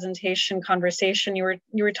the presentation conversation. You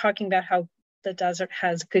were talking about how the desert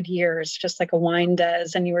has good years, just like a wine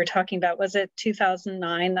does. And you were talking about, was it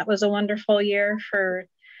 2009? That was a wonderful year for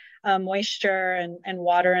moisture and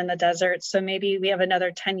water in the desert. So maybe we have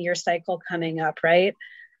another 10-year cycle coming up, right?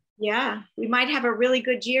 Yeah, we might have a really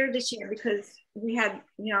good year this year because we had,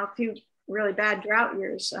 a few really bad drought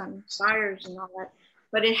years, fires and all that.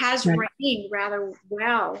 But it has rained rather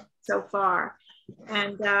well so far.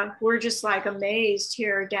 And we're just like amazed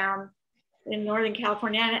here down in Northern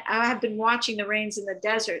California. And I have been watching the rains in the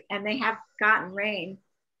desert, and they have gotten rain,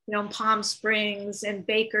 in Palm Springs and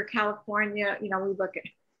Baker, California. We look at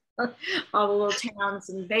all the little towns,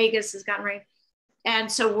 and Vegas has gotten rain.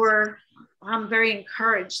 And so I'm very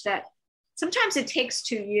encouraged that sometimes it takes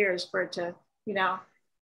 2 years for it to,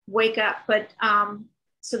 wake up. But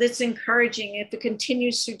so that's encouraging. If it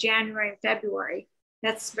continues through January and February,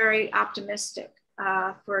 that's very optimistic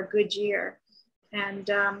for a good year. And,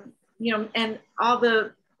 and all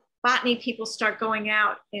the botany people start going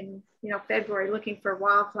out in, February looking for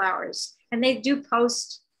wildflowers. And they do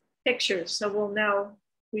post pictures. So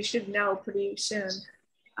we should know pretty soon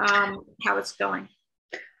how it's going.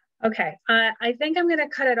 Okay, I think I'm going to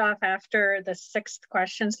cut it off after the 6th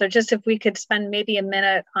question. So just if we could spend maybe a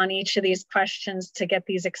minute on each of these questions to get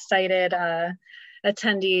these excited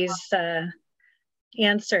attendees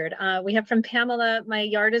answered. We have from Pamela, my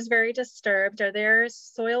yard is very disturbed. Are there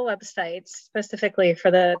soil websites specifically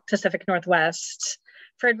for the Pacific Northwest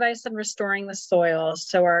for advice on restoring the soil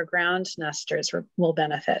so our ground nesters will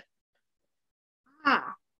benefit?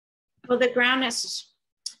 Well, the ground nesters,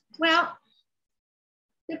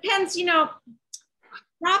 depends,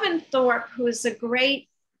 Robin Thorpe, who is a great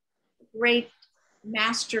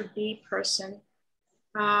master bee person,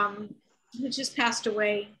 who just passed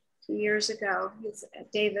away 2 years ago. He's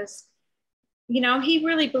at Davis. He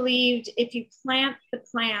really believed if you plant the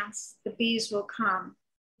plants, the bees will come,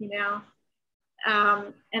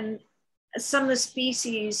 and some of the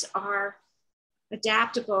species are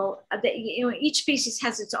adaptable. Each species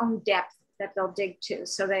has its own depth that they'll dig to.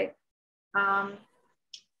 So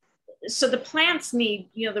so the plants need,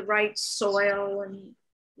 the right soil and,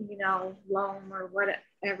 loam or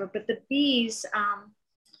whatever, but the bees,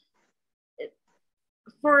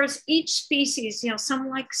 for each species, some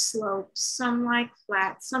like slopes, some like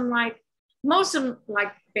flat, most of them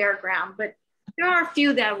like bare ground, but there are a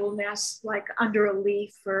few that will nest like under a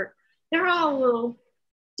leaf, or they're all a little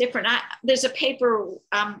different. There's a paper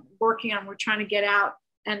I'm working on, we're trying to get out,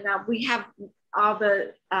 and we have all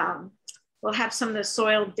the, we'll have some of the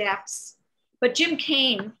soil depths. But Jim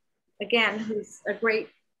Kane, again, who's a great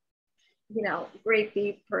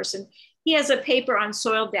bee person, he has a paper on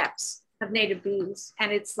soil depths of native bees,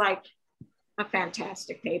 and it's like a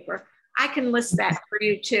fantastic paper. I can list that for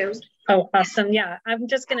you too. Oh, awesome. Yeah, I'm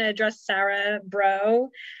just going to address Sarah Bro.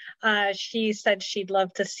 She said she'd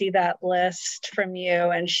love to see that list from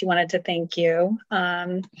you, and she wanted to thank you.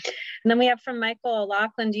 And then we have from Michael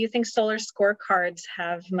O'Loughlin, do you think solar scorecards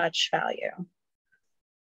have much value?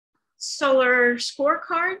 Solar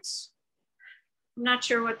scorecards? I'm not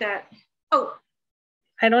sure what that,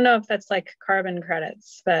 I don't know if that's like carbon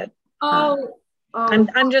credits, but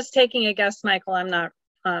I'm just taking a guess, Michael. I'm not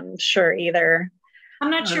sure either. I'm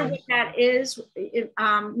not sure what that is.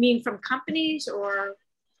 Mean from companies or?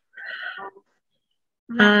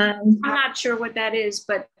 I'm not sure what that is,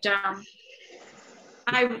 but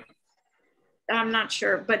I'm not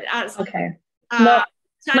sure. But okay. So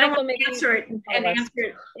I don't want to answer it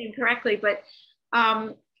incorrectly, but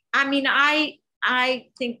I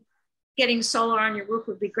think getting solar on your roof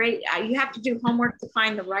would be great. You have to do homework to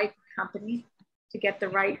find the right company to get the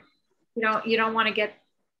right. You don't want to get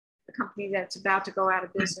a company that's about to go out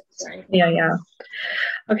of business or anything. Yeah.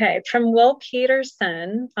 Okay, from Will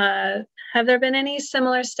Peterson, have there been any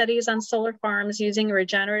similar studies on solar farms using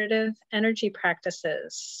regenerative energy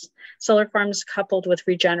practices? Solar farms coupled with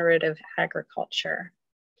regenerative agriculture?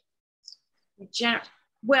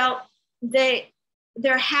 Well,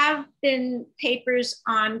 there have been papers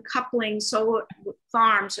on coupling solar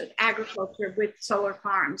farms with agriculture with solar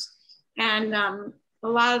farms. And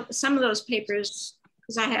some of those papers,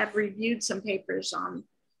 because I have reviewed some papers on,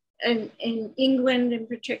 in England in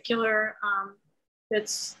particular,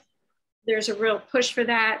 there's a real push for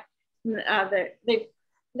that.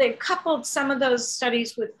 They've coupled some of those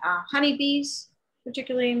studies with honeybees,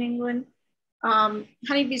 particularly in England.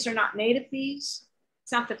 Honeybees are not native bees.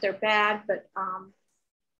 It's not that they're bad, but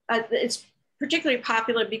it's particularly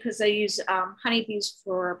popular because they use honeybees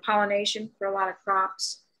for pollination for a lot of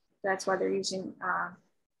crops. That's why they're using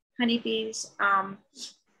honeybees.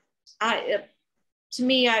 To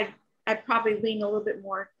me, I'd probably lean a little bit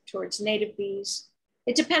more towards native bees.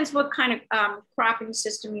 It depends what kind of cropping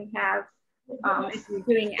system you have. If you're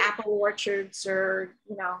doing apple orchards or,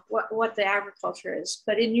 you know, what the agriculture is.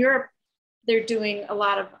 But in Europe, they're doing a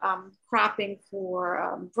lot of cropping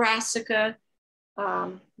for brassica,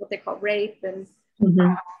 what they call rape. And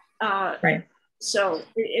right. So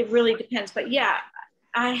it really depends. But yeah,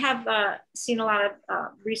 I have seen a lot of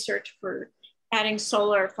research for adding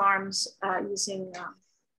solar farms using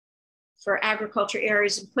for agriculture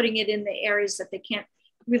areas and putting it in the areas that they can't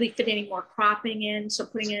really fit any more cropping in. So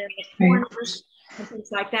putting it in the corners and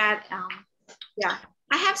things like that. Yeah,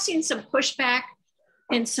 I have seen some pushback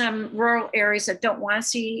in some rural areas that don't want to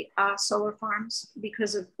see solar farms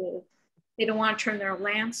because of they don't want to turn their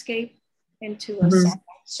landscape into a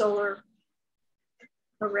solar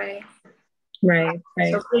array. Right.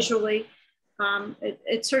 So visually,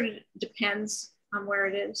 it sort of depends on where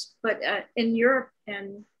it is. But in Europe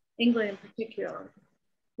and England in particular,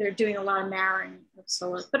 they're doing a lot of marrying of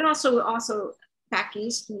solar, but also back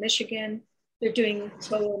east in Michigan, they're doing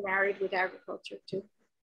solar married with agriculture too.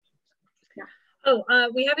 Yeah. Oh,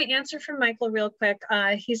 we have an answer from Michael real quick.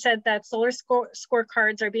 He said that solar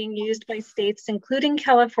scorecards are being used by states, including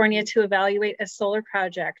California, to evaluate a solar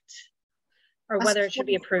project or whether it should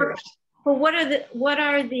be approved. Well, what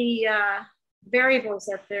are the variables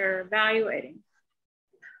that they're evaluating?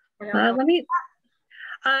 Let me.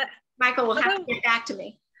 Michael will have to get back to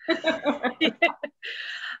me.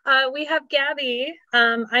 We have Gabby.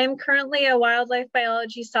 I am currently a wildlife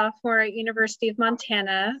biology sophomore at University of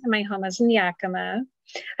Montana, and my home is in Yakima.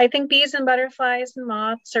 I think bees and butterflies and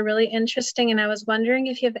moths are really interesting, and I was wondering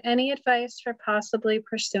if you have any advice for possibly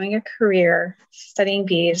pursuing a career studying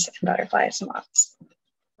bees and butterflies and moths.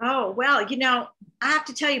 Oh, well, you know, I have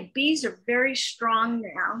to tell you, bees are very strong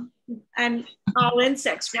now, and all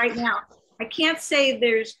insects right now. I can't say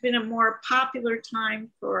there's been a more popular time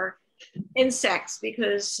for insects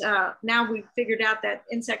because now we've figured out that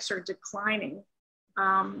insects are declining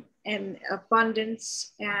in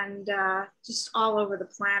abundance and just all over the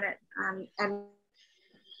planet. And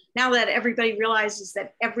now that everybody realizes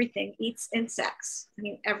that everything eats insects, I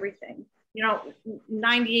mean, everything, you know,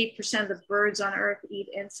 98% of the birds on Earth eat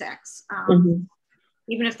insects.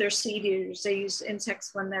 Even if they're seed eaters, they use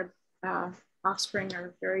insects when their offspring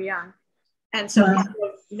are very young. And so people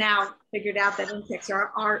have now figured out that insects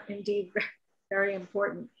are indeed very, very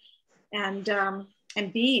important. And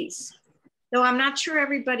bees, though I'm not sure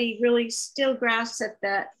everybody really still grasps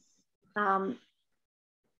that 80%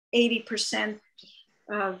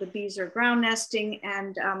 of the bees are ground nesting,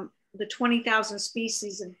 and the 20,000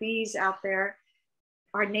 species of bees out there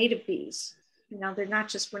are native bees. You know, we're not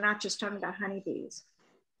just talking about honeybees.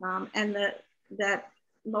 And that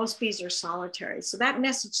most bees are solitary. So that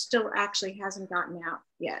message still actually hasn't gotten out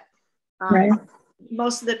yet.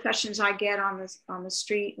 Most of the questions I get on the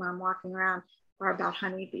street when I'm walking around are about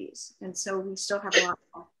honeybees. And so we still have a lot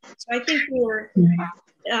more. So I think your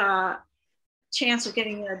chance of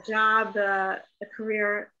getting a job, a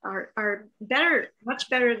career are better, much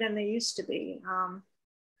better than they used to be.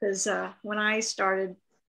 Because when I started,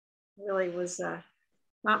 really was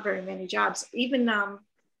not very many jobs. Even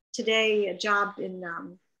today, a job in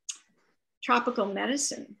tropical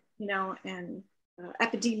medicine, you know, and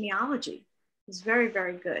epidemiology is very,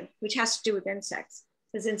 very good, which has to do with insects,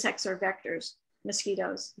 because insects are vectors,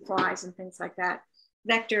 mosquitoes, flies, and things like that.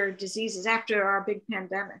 Vector diseases after our big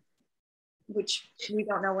pandemic, which we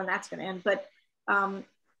don't know when that's going to end. But,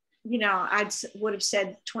 you know, I would have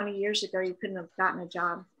said 20 years ago, you couldn't have gotten a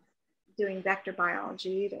job doing vector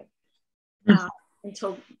biology either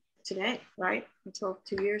until today, right? Until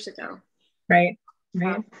 2 years ago. Right.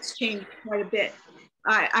 It's changed quite a bit.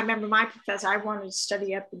 I remember my professor, I wanted to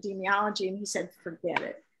study epidemiology, and he said, forget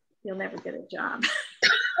it. You'll never get a job.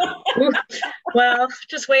 Well,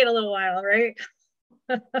 just wait a little while, right?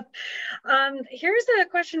 Here's a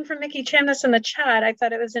question from Mickey Chamness in the chat. I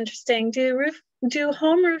thought it was interesting. Do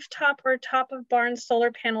home rooftop or top of barn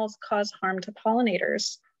solar panels cause harm to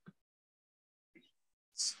pollinators?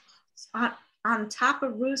 On top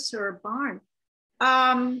of roofs or a barn?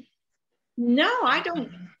 No, I don't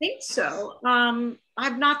think so.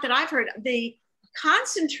 Not that I've heard. The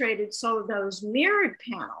concentrated solar, those mirrored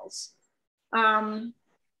panels,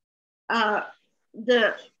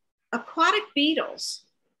 the aquatic beetles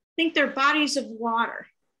think they're bodies of water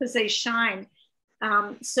because they shine.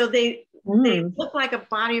 So they look like a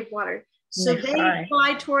body of water. So they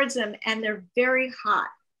fly towards them, and they're very hot.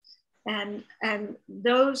 And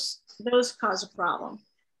those cause a problem.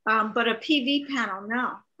 But a PV panel,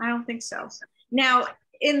 no, I don't think so. Now,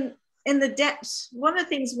 in the depths, one of the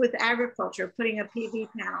things with agriculture, putting a PV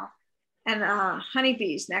panel and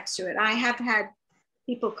honeybees next to it, I have had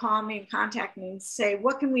people call me and contact me and say,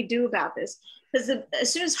 what can we do about this? Because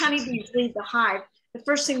as soon as honeybees leave the hive, the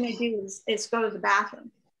first thing they do is go to the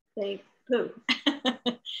bathroom. They poo.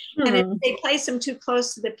 And if they place them too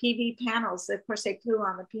close to the PV panels, of course they poo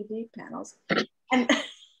on the PV panels. And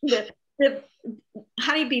the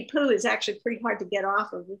honeybee poo is actually pretty hard to get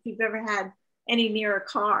off of if you've ever had any near a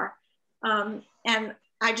car. And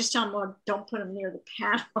I just tell them, well, don't put them near the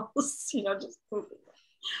panels, just poop.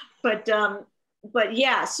 But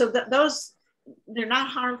yeah, so those, they're not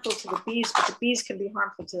harmful to the bees, but the bees can be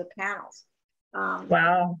harmful to the panels.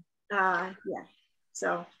 Wow. Yeah.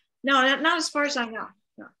 So no, not as far as I know.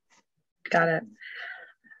 No. Got it.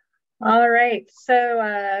 All right.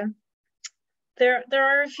 So there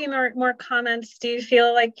are a few more comments. Do you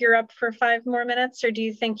feel like you're up for 5 more minutes, or do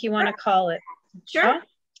you think you want to call it? Sure. Oh,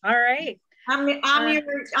 all right. I'm your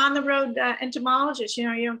on the road entomologist.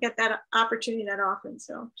 You don't get that opportunity that often.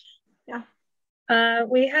 So yeah.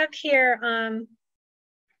 We have here, I'm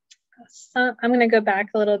going to go back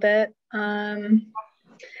a little bit.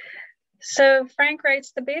 So Frank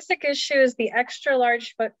writes, the basic issue is the extra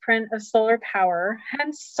large footprint of solar power,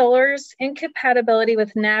 hence solar's incompatibility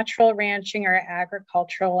with natural ranching or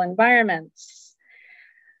agricultural environments.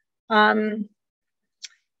 And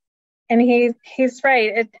he's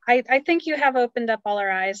right. I think you have opened up all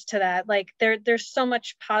our eyes to that. Like there's so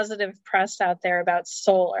much positive press out there about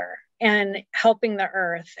solar and helping the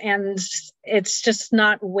earth, and it's just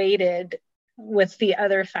not weighted with the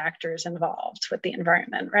other factors involved with the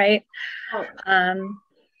environment, right?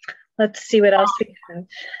 Let's see what else we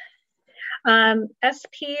have.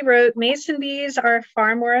 SP wrote, mason bees are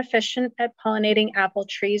far more efficient at pollinating apple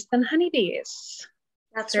trees than honeybees.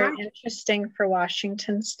 That's very right. Interesting for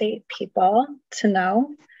Washington State people to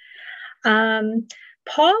know.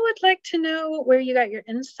 Paul would like to know where you got your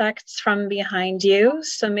insects from behind you.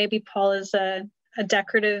 So maybe Paul is a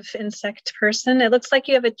decorative insect person. It looks like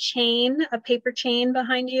you have a paper chain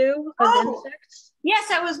behind you of insects. Yes,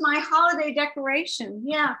 that was my holiday decoration.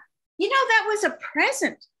 Yeah. That was a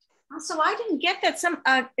present. So I didn't get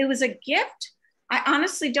that. It was a gift. I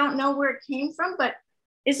honestly don't know where it came from, but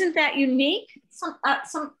isn't that unique?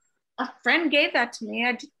 A friend gave that to me.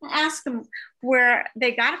 I didn't ask them where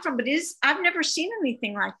they got it from, but I've never seen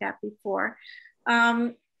anything like that before.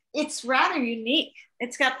 It's rather unique.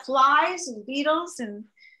 It's got flies and beetles and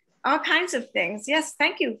all kinds of things. Yes,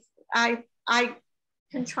 thank you. I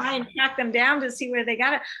can try and track them down to see where they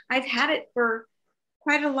got it. I've had it for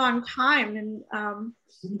quite a long time, and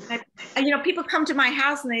people come to my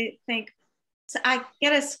house and they think, so I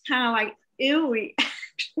get us kind of like ew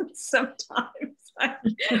sometimes.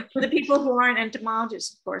 For the people who aren't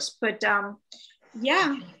entomologists, of course, but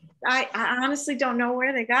yeah, I honestly don't know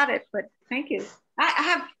where they got it, but thank you. I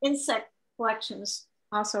have insect collections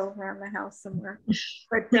also around the house somewhere,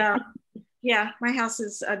 but yeah, my house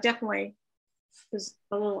is definitely is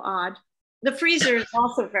a little odd. The freezer is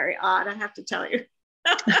also very odd, I have to tell you.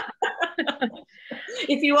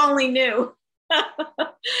 If you only knew.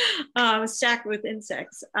 Stacked with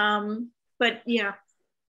insects, but yeah.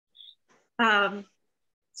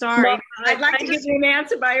 Sorry, well, I'd like to give you an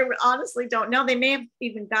answer, but I honestly don't know. They may have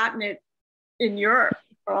even gotten it in Europe,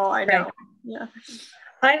 for all I know. Right. Yeah.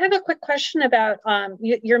 I have a quick question about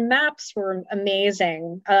your maps were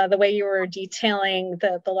amazing, the way you were detailing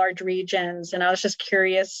the large regions. And I was just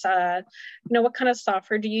curious, what kind of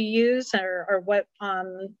software do you use, or what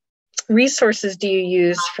resources do you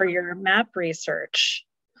use for your map research?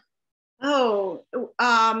 Oh,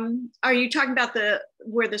 are you talking about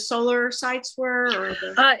where the solar sites were? Or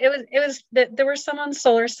there were some on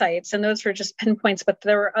solar sites, and those were just pinpoints, but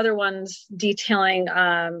there were other ones detailing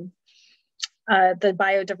the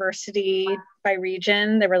biodiversity by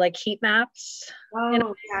region. They were like heat maps.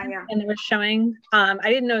 Oh, yeah. And they were showing. I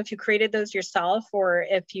didn't know if you created those yourself, or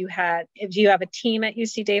if you have a team at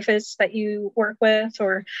UC Davis that you work with,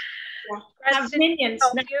 or. Yeah. Have minions.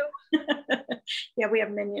 No. Yeah, we have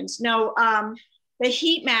minions. No, the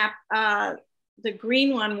heat map, the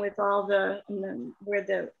green one with all where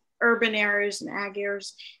the urban areas and ag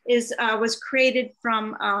areas was created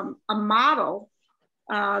from a model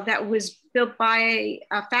that was built by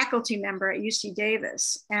a faculty member at UC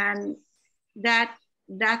Davis, and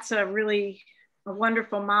that's a really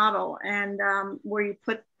wonderful model, and where you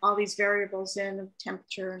put all these variables in of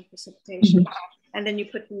temperature and precipitation. Mm-hmm. And then you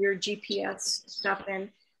put your GPS stuff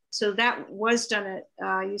in. So that was done at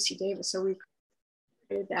UC Davis. So we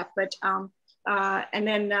created that, but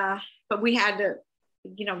but we had to,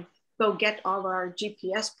 go get all our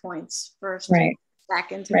GPS points first, right,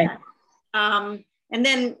 back into that. And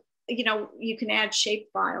then you know, you can add shape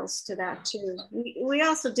files to that too. We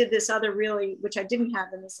also did this other really, which I didn't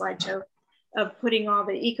have in the slideshow, of putting all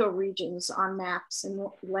the ecoregions on maps and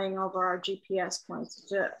laying over our GPS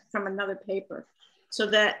points from another paper. So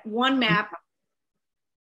that one map,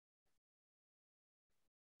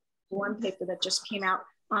 one paper that just came out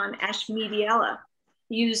on Ashmediella,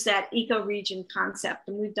 use that ecoregion concept.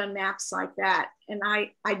 And we've done maps like that. And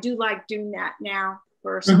I do like doing that now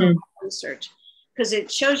for some of my research, because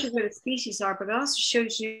it shows you where the species are, but it also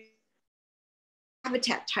shows you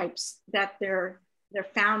habitat types that they're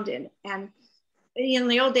found in. And in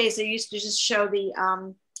the old days, they used to just show the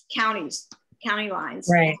county lines.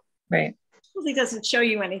 Right, right. It really doesn't show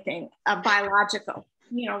you anything biological.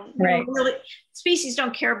 You know, right. Really, species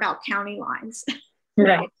don't care about county lines.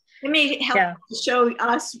 Right. It may help to show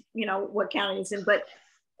us, you know, what county it's in, but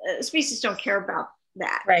species don't care about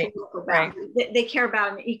that. Right. Right. They care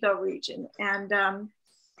about an ecoregion. And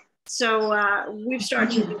so we've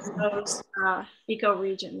started using those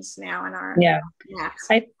ecoregions now in our maps.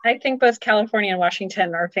 I think both California and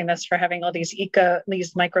Washington are famous for having all these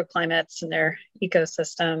microclimates in their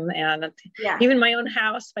ecosystem. And even my own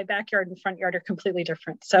house, my backyard and front yard are completely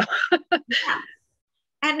different. So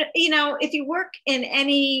And, you know, if you work in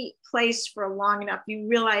any place for long enough, you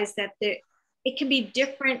realize that it can be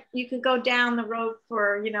different. You can go down the road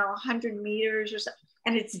for, you know, 100 meters or so,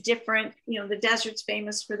 and it's different. You know, the desert's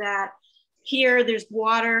famous for that. Here, there's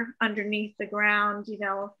water underneath the ground. You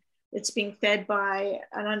know, it's being fed by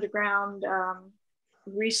an underground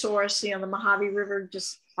resource. You know, the Mojave River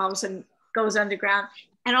just all of a sudden goes underground.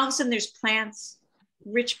 And all of a sudden, there's plants,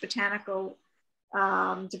 rich botanical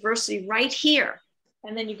diversity right here.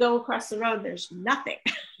 And then you go across the road, there's nothing.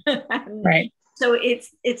 Right. So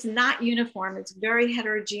it's not uniform. It's very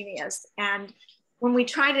heterogeneous. And when we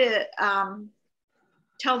try to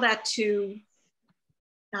tell that to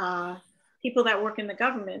people that work in the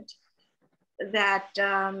government, that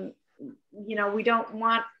you know, we don't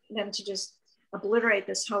want them to just obliterate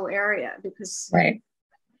this whole area, because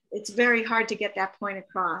it's very hard to get that point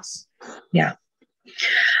across. Yeah.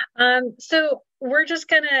 So we're just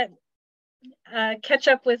gonna catch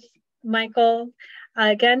up with Michael.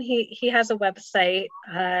 Again, he has a website.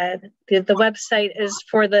 The website is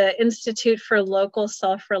for the Institute for Local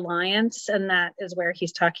Self-Reliance, and that is where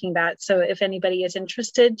he's talking about. So if anybody is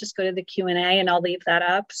interested, just go to the Q&A and I'll leave that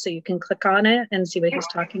up so you can click on it and see what he's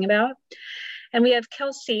talking about. And we have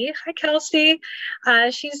Kelsey. Hi, Kelsey.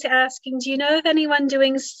 She's asking, do you know of anyone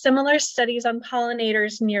doing similar studies on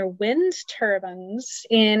pollinators near wind turbines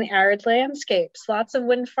in arid landscapes? Lots of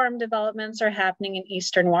wind farm developments are happening in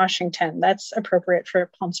Eastern Washington. That's appropriate for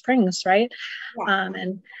Palm Springs, right? Yeah.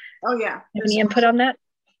 And any input on that?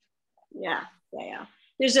 Yeah.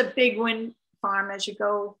 There's a big wind farm as you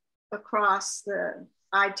go across the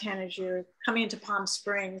I-10 as you're coming into Palm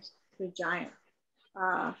Springs, the giant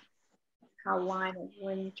line of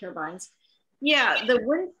wind turbines. Yeah, the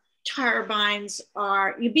wind turbines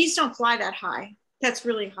bees don't fly that high. That's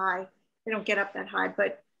really high. They don't get up that high,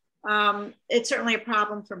 but it's certainly a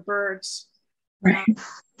problem for birds. Right.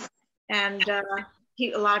 And a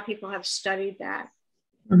lot of people have studied that.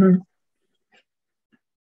 Mm-hmm.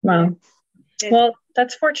 Well,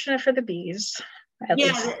 that's fortunate for the bees. At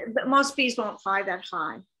least. But most bees won't fly that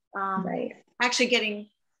high. Right. Actually getting...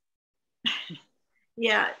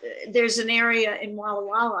 there's an area in Walla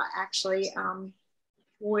Walla actually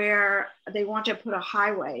where they want to put a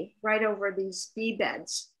highway right over these bee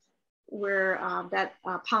beds where that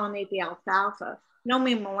pollinate the alfalfa.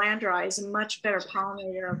 Nomi melandri is a much better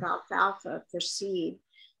pollinator of alfalfa for seed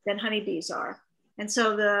than honeybees are. And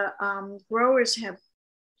so the growers have,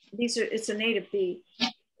 it's a native bee,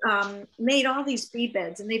 made all these bee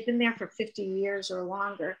beds, and they've been there for 50 years or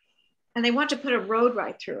longer. And they want to put a road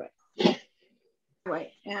right through it.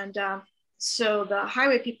 And so the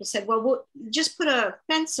highway people said, well, we'll just put a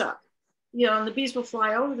fence up, you know, and the bees will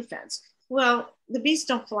fly over the fence. Well, the bees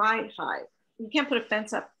don't fly high. You can't put a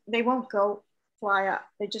fence up. They won't go fly up.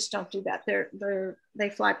 They just don't do that. They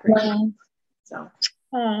fly pretty high. So,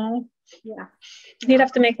 yeah. You'd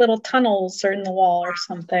have to make little tunnels or in the wall or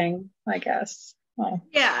something, I guess. Oh.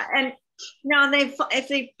 Yeah, and no, if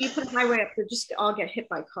you put a highway up, they just all get hit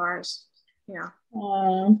by cars. You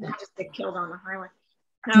know, just get killed on the highway.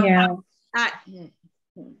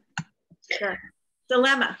 The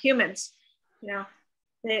dilemma, humans, you know,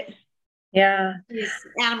 these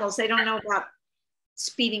animals, they don't know about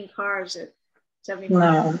speeding cars at 70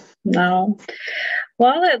 miles. No.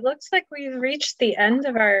 Well, it looks like we've reached the end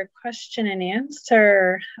of our question and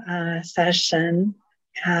answer session.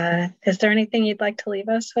 Is there anything you'd like to leave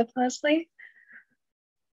us with, Leslie?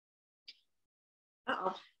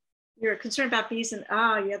 Uh-oh. You're concerned about bees and,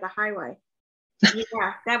 oh, yeah, the highway.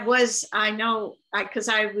 Yeah, that was, I know, because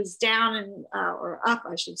I was down and, or up,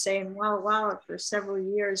 I should say, in Walla Walla for several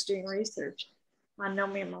years doing research on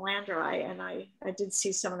Nomia melandri, and I did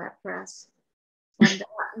see some of that press. And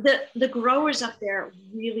the growers up there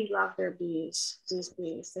really love their bees, these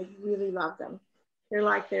bees. They really love them. They're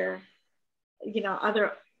like their, you know,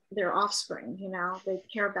 their offspring, you know, they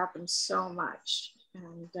care about them so much.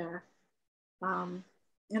 And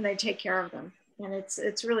they take care of them. And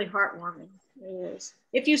it's really heartwarming. It is.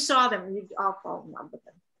 If you saw them, you'd all fall in love with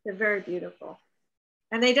them. They're very beautiful.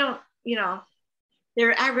 And they don't, you know,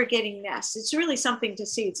 they're aggregating nests. It's really something to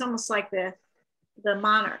see. It's almost like the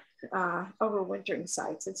monarch overwintering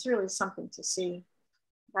sites. It's really something to see.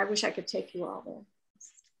 I wish I could take you all there.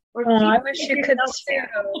 Or I wish you could too.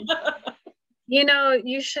 You know,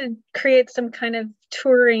 you should create some kind of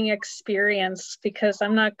touring experience, because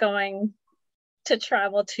I'm not going to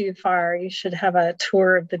travel too far. You should have a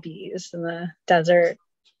tour of the bees in the desert.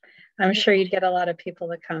 I'm sure you'd get a lot of people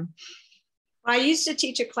to come. I used to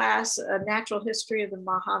teach a class, a natural history of the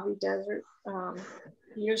Mojave Desert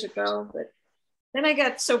years ago, but then I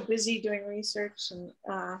got so busy doing research, and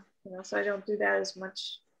you know, so I don't do that as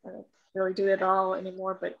much. I don't really do it at all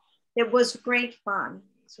anymore, but it was great fun.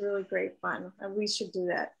 It's really great fun. And we should do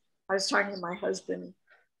that. I was talking to my husband,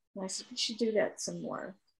 and I said, we should do that some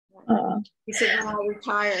more. He said, no, I'll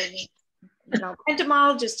retire. And, you know,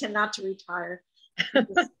 entomologists tend not to retire.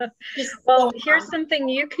 Well, here's something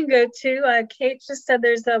you can go to. Kate just said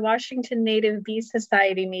there's a Washington Native Bee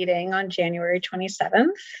Society meeting on January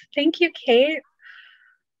 27th. Thank you, Kate.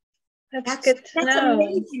 That's good to know. That's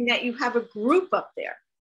amazing that you have a group up there.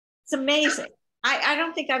 It's amazing. I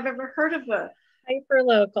don't think I've ever heard of a hyper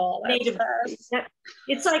local native.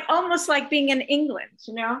 It's like almost like being in England,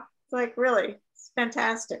 you know? It's like, really, it's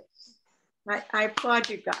fantastic. I applaud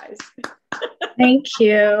you guys. Thank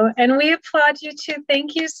you. And we applaud you too.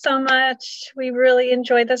 Thank you so much. We really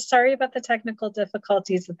enjoyed this. Sorry about the technical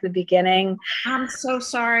difficulties at the beginning. I'm so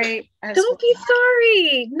sorry. Don't be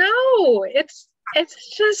sorry. No, it's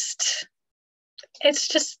just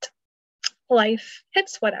life.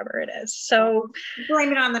 It's whatever it is. So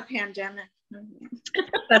blame it on the pandemic.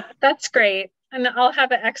 That's great. And I'll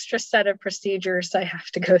have an extra set of procedures I have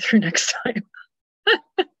to go through next time.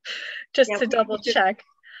 Just to double check.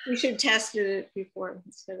 We should test it before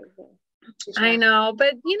instead of. I know,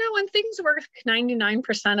 but you know, when things work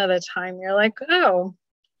 99% of the time, you're like, oh,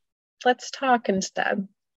 let's talk instead.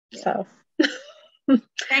 Yeah. So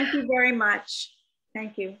thank you very much.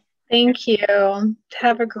 Thank you. Thank you.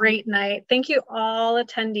 Have a great night. Thank you, all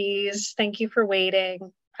attendees. Thank you for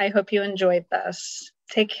waiting. I hope you enjoyed this.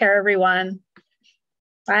 Take care, everyone.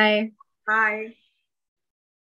 Bye. Bye.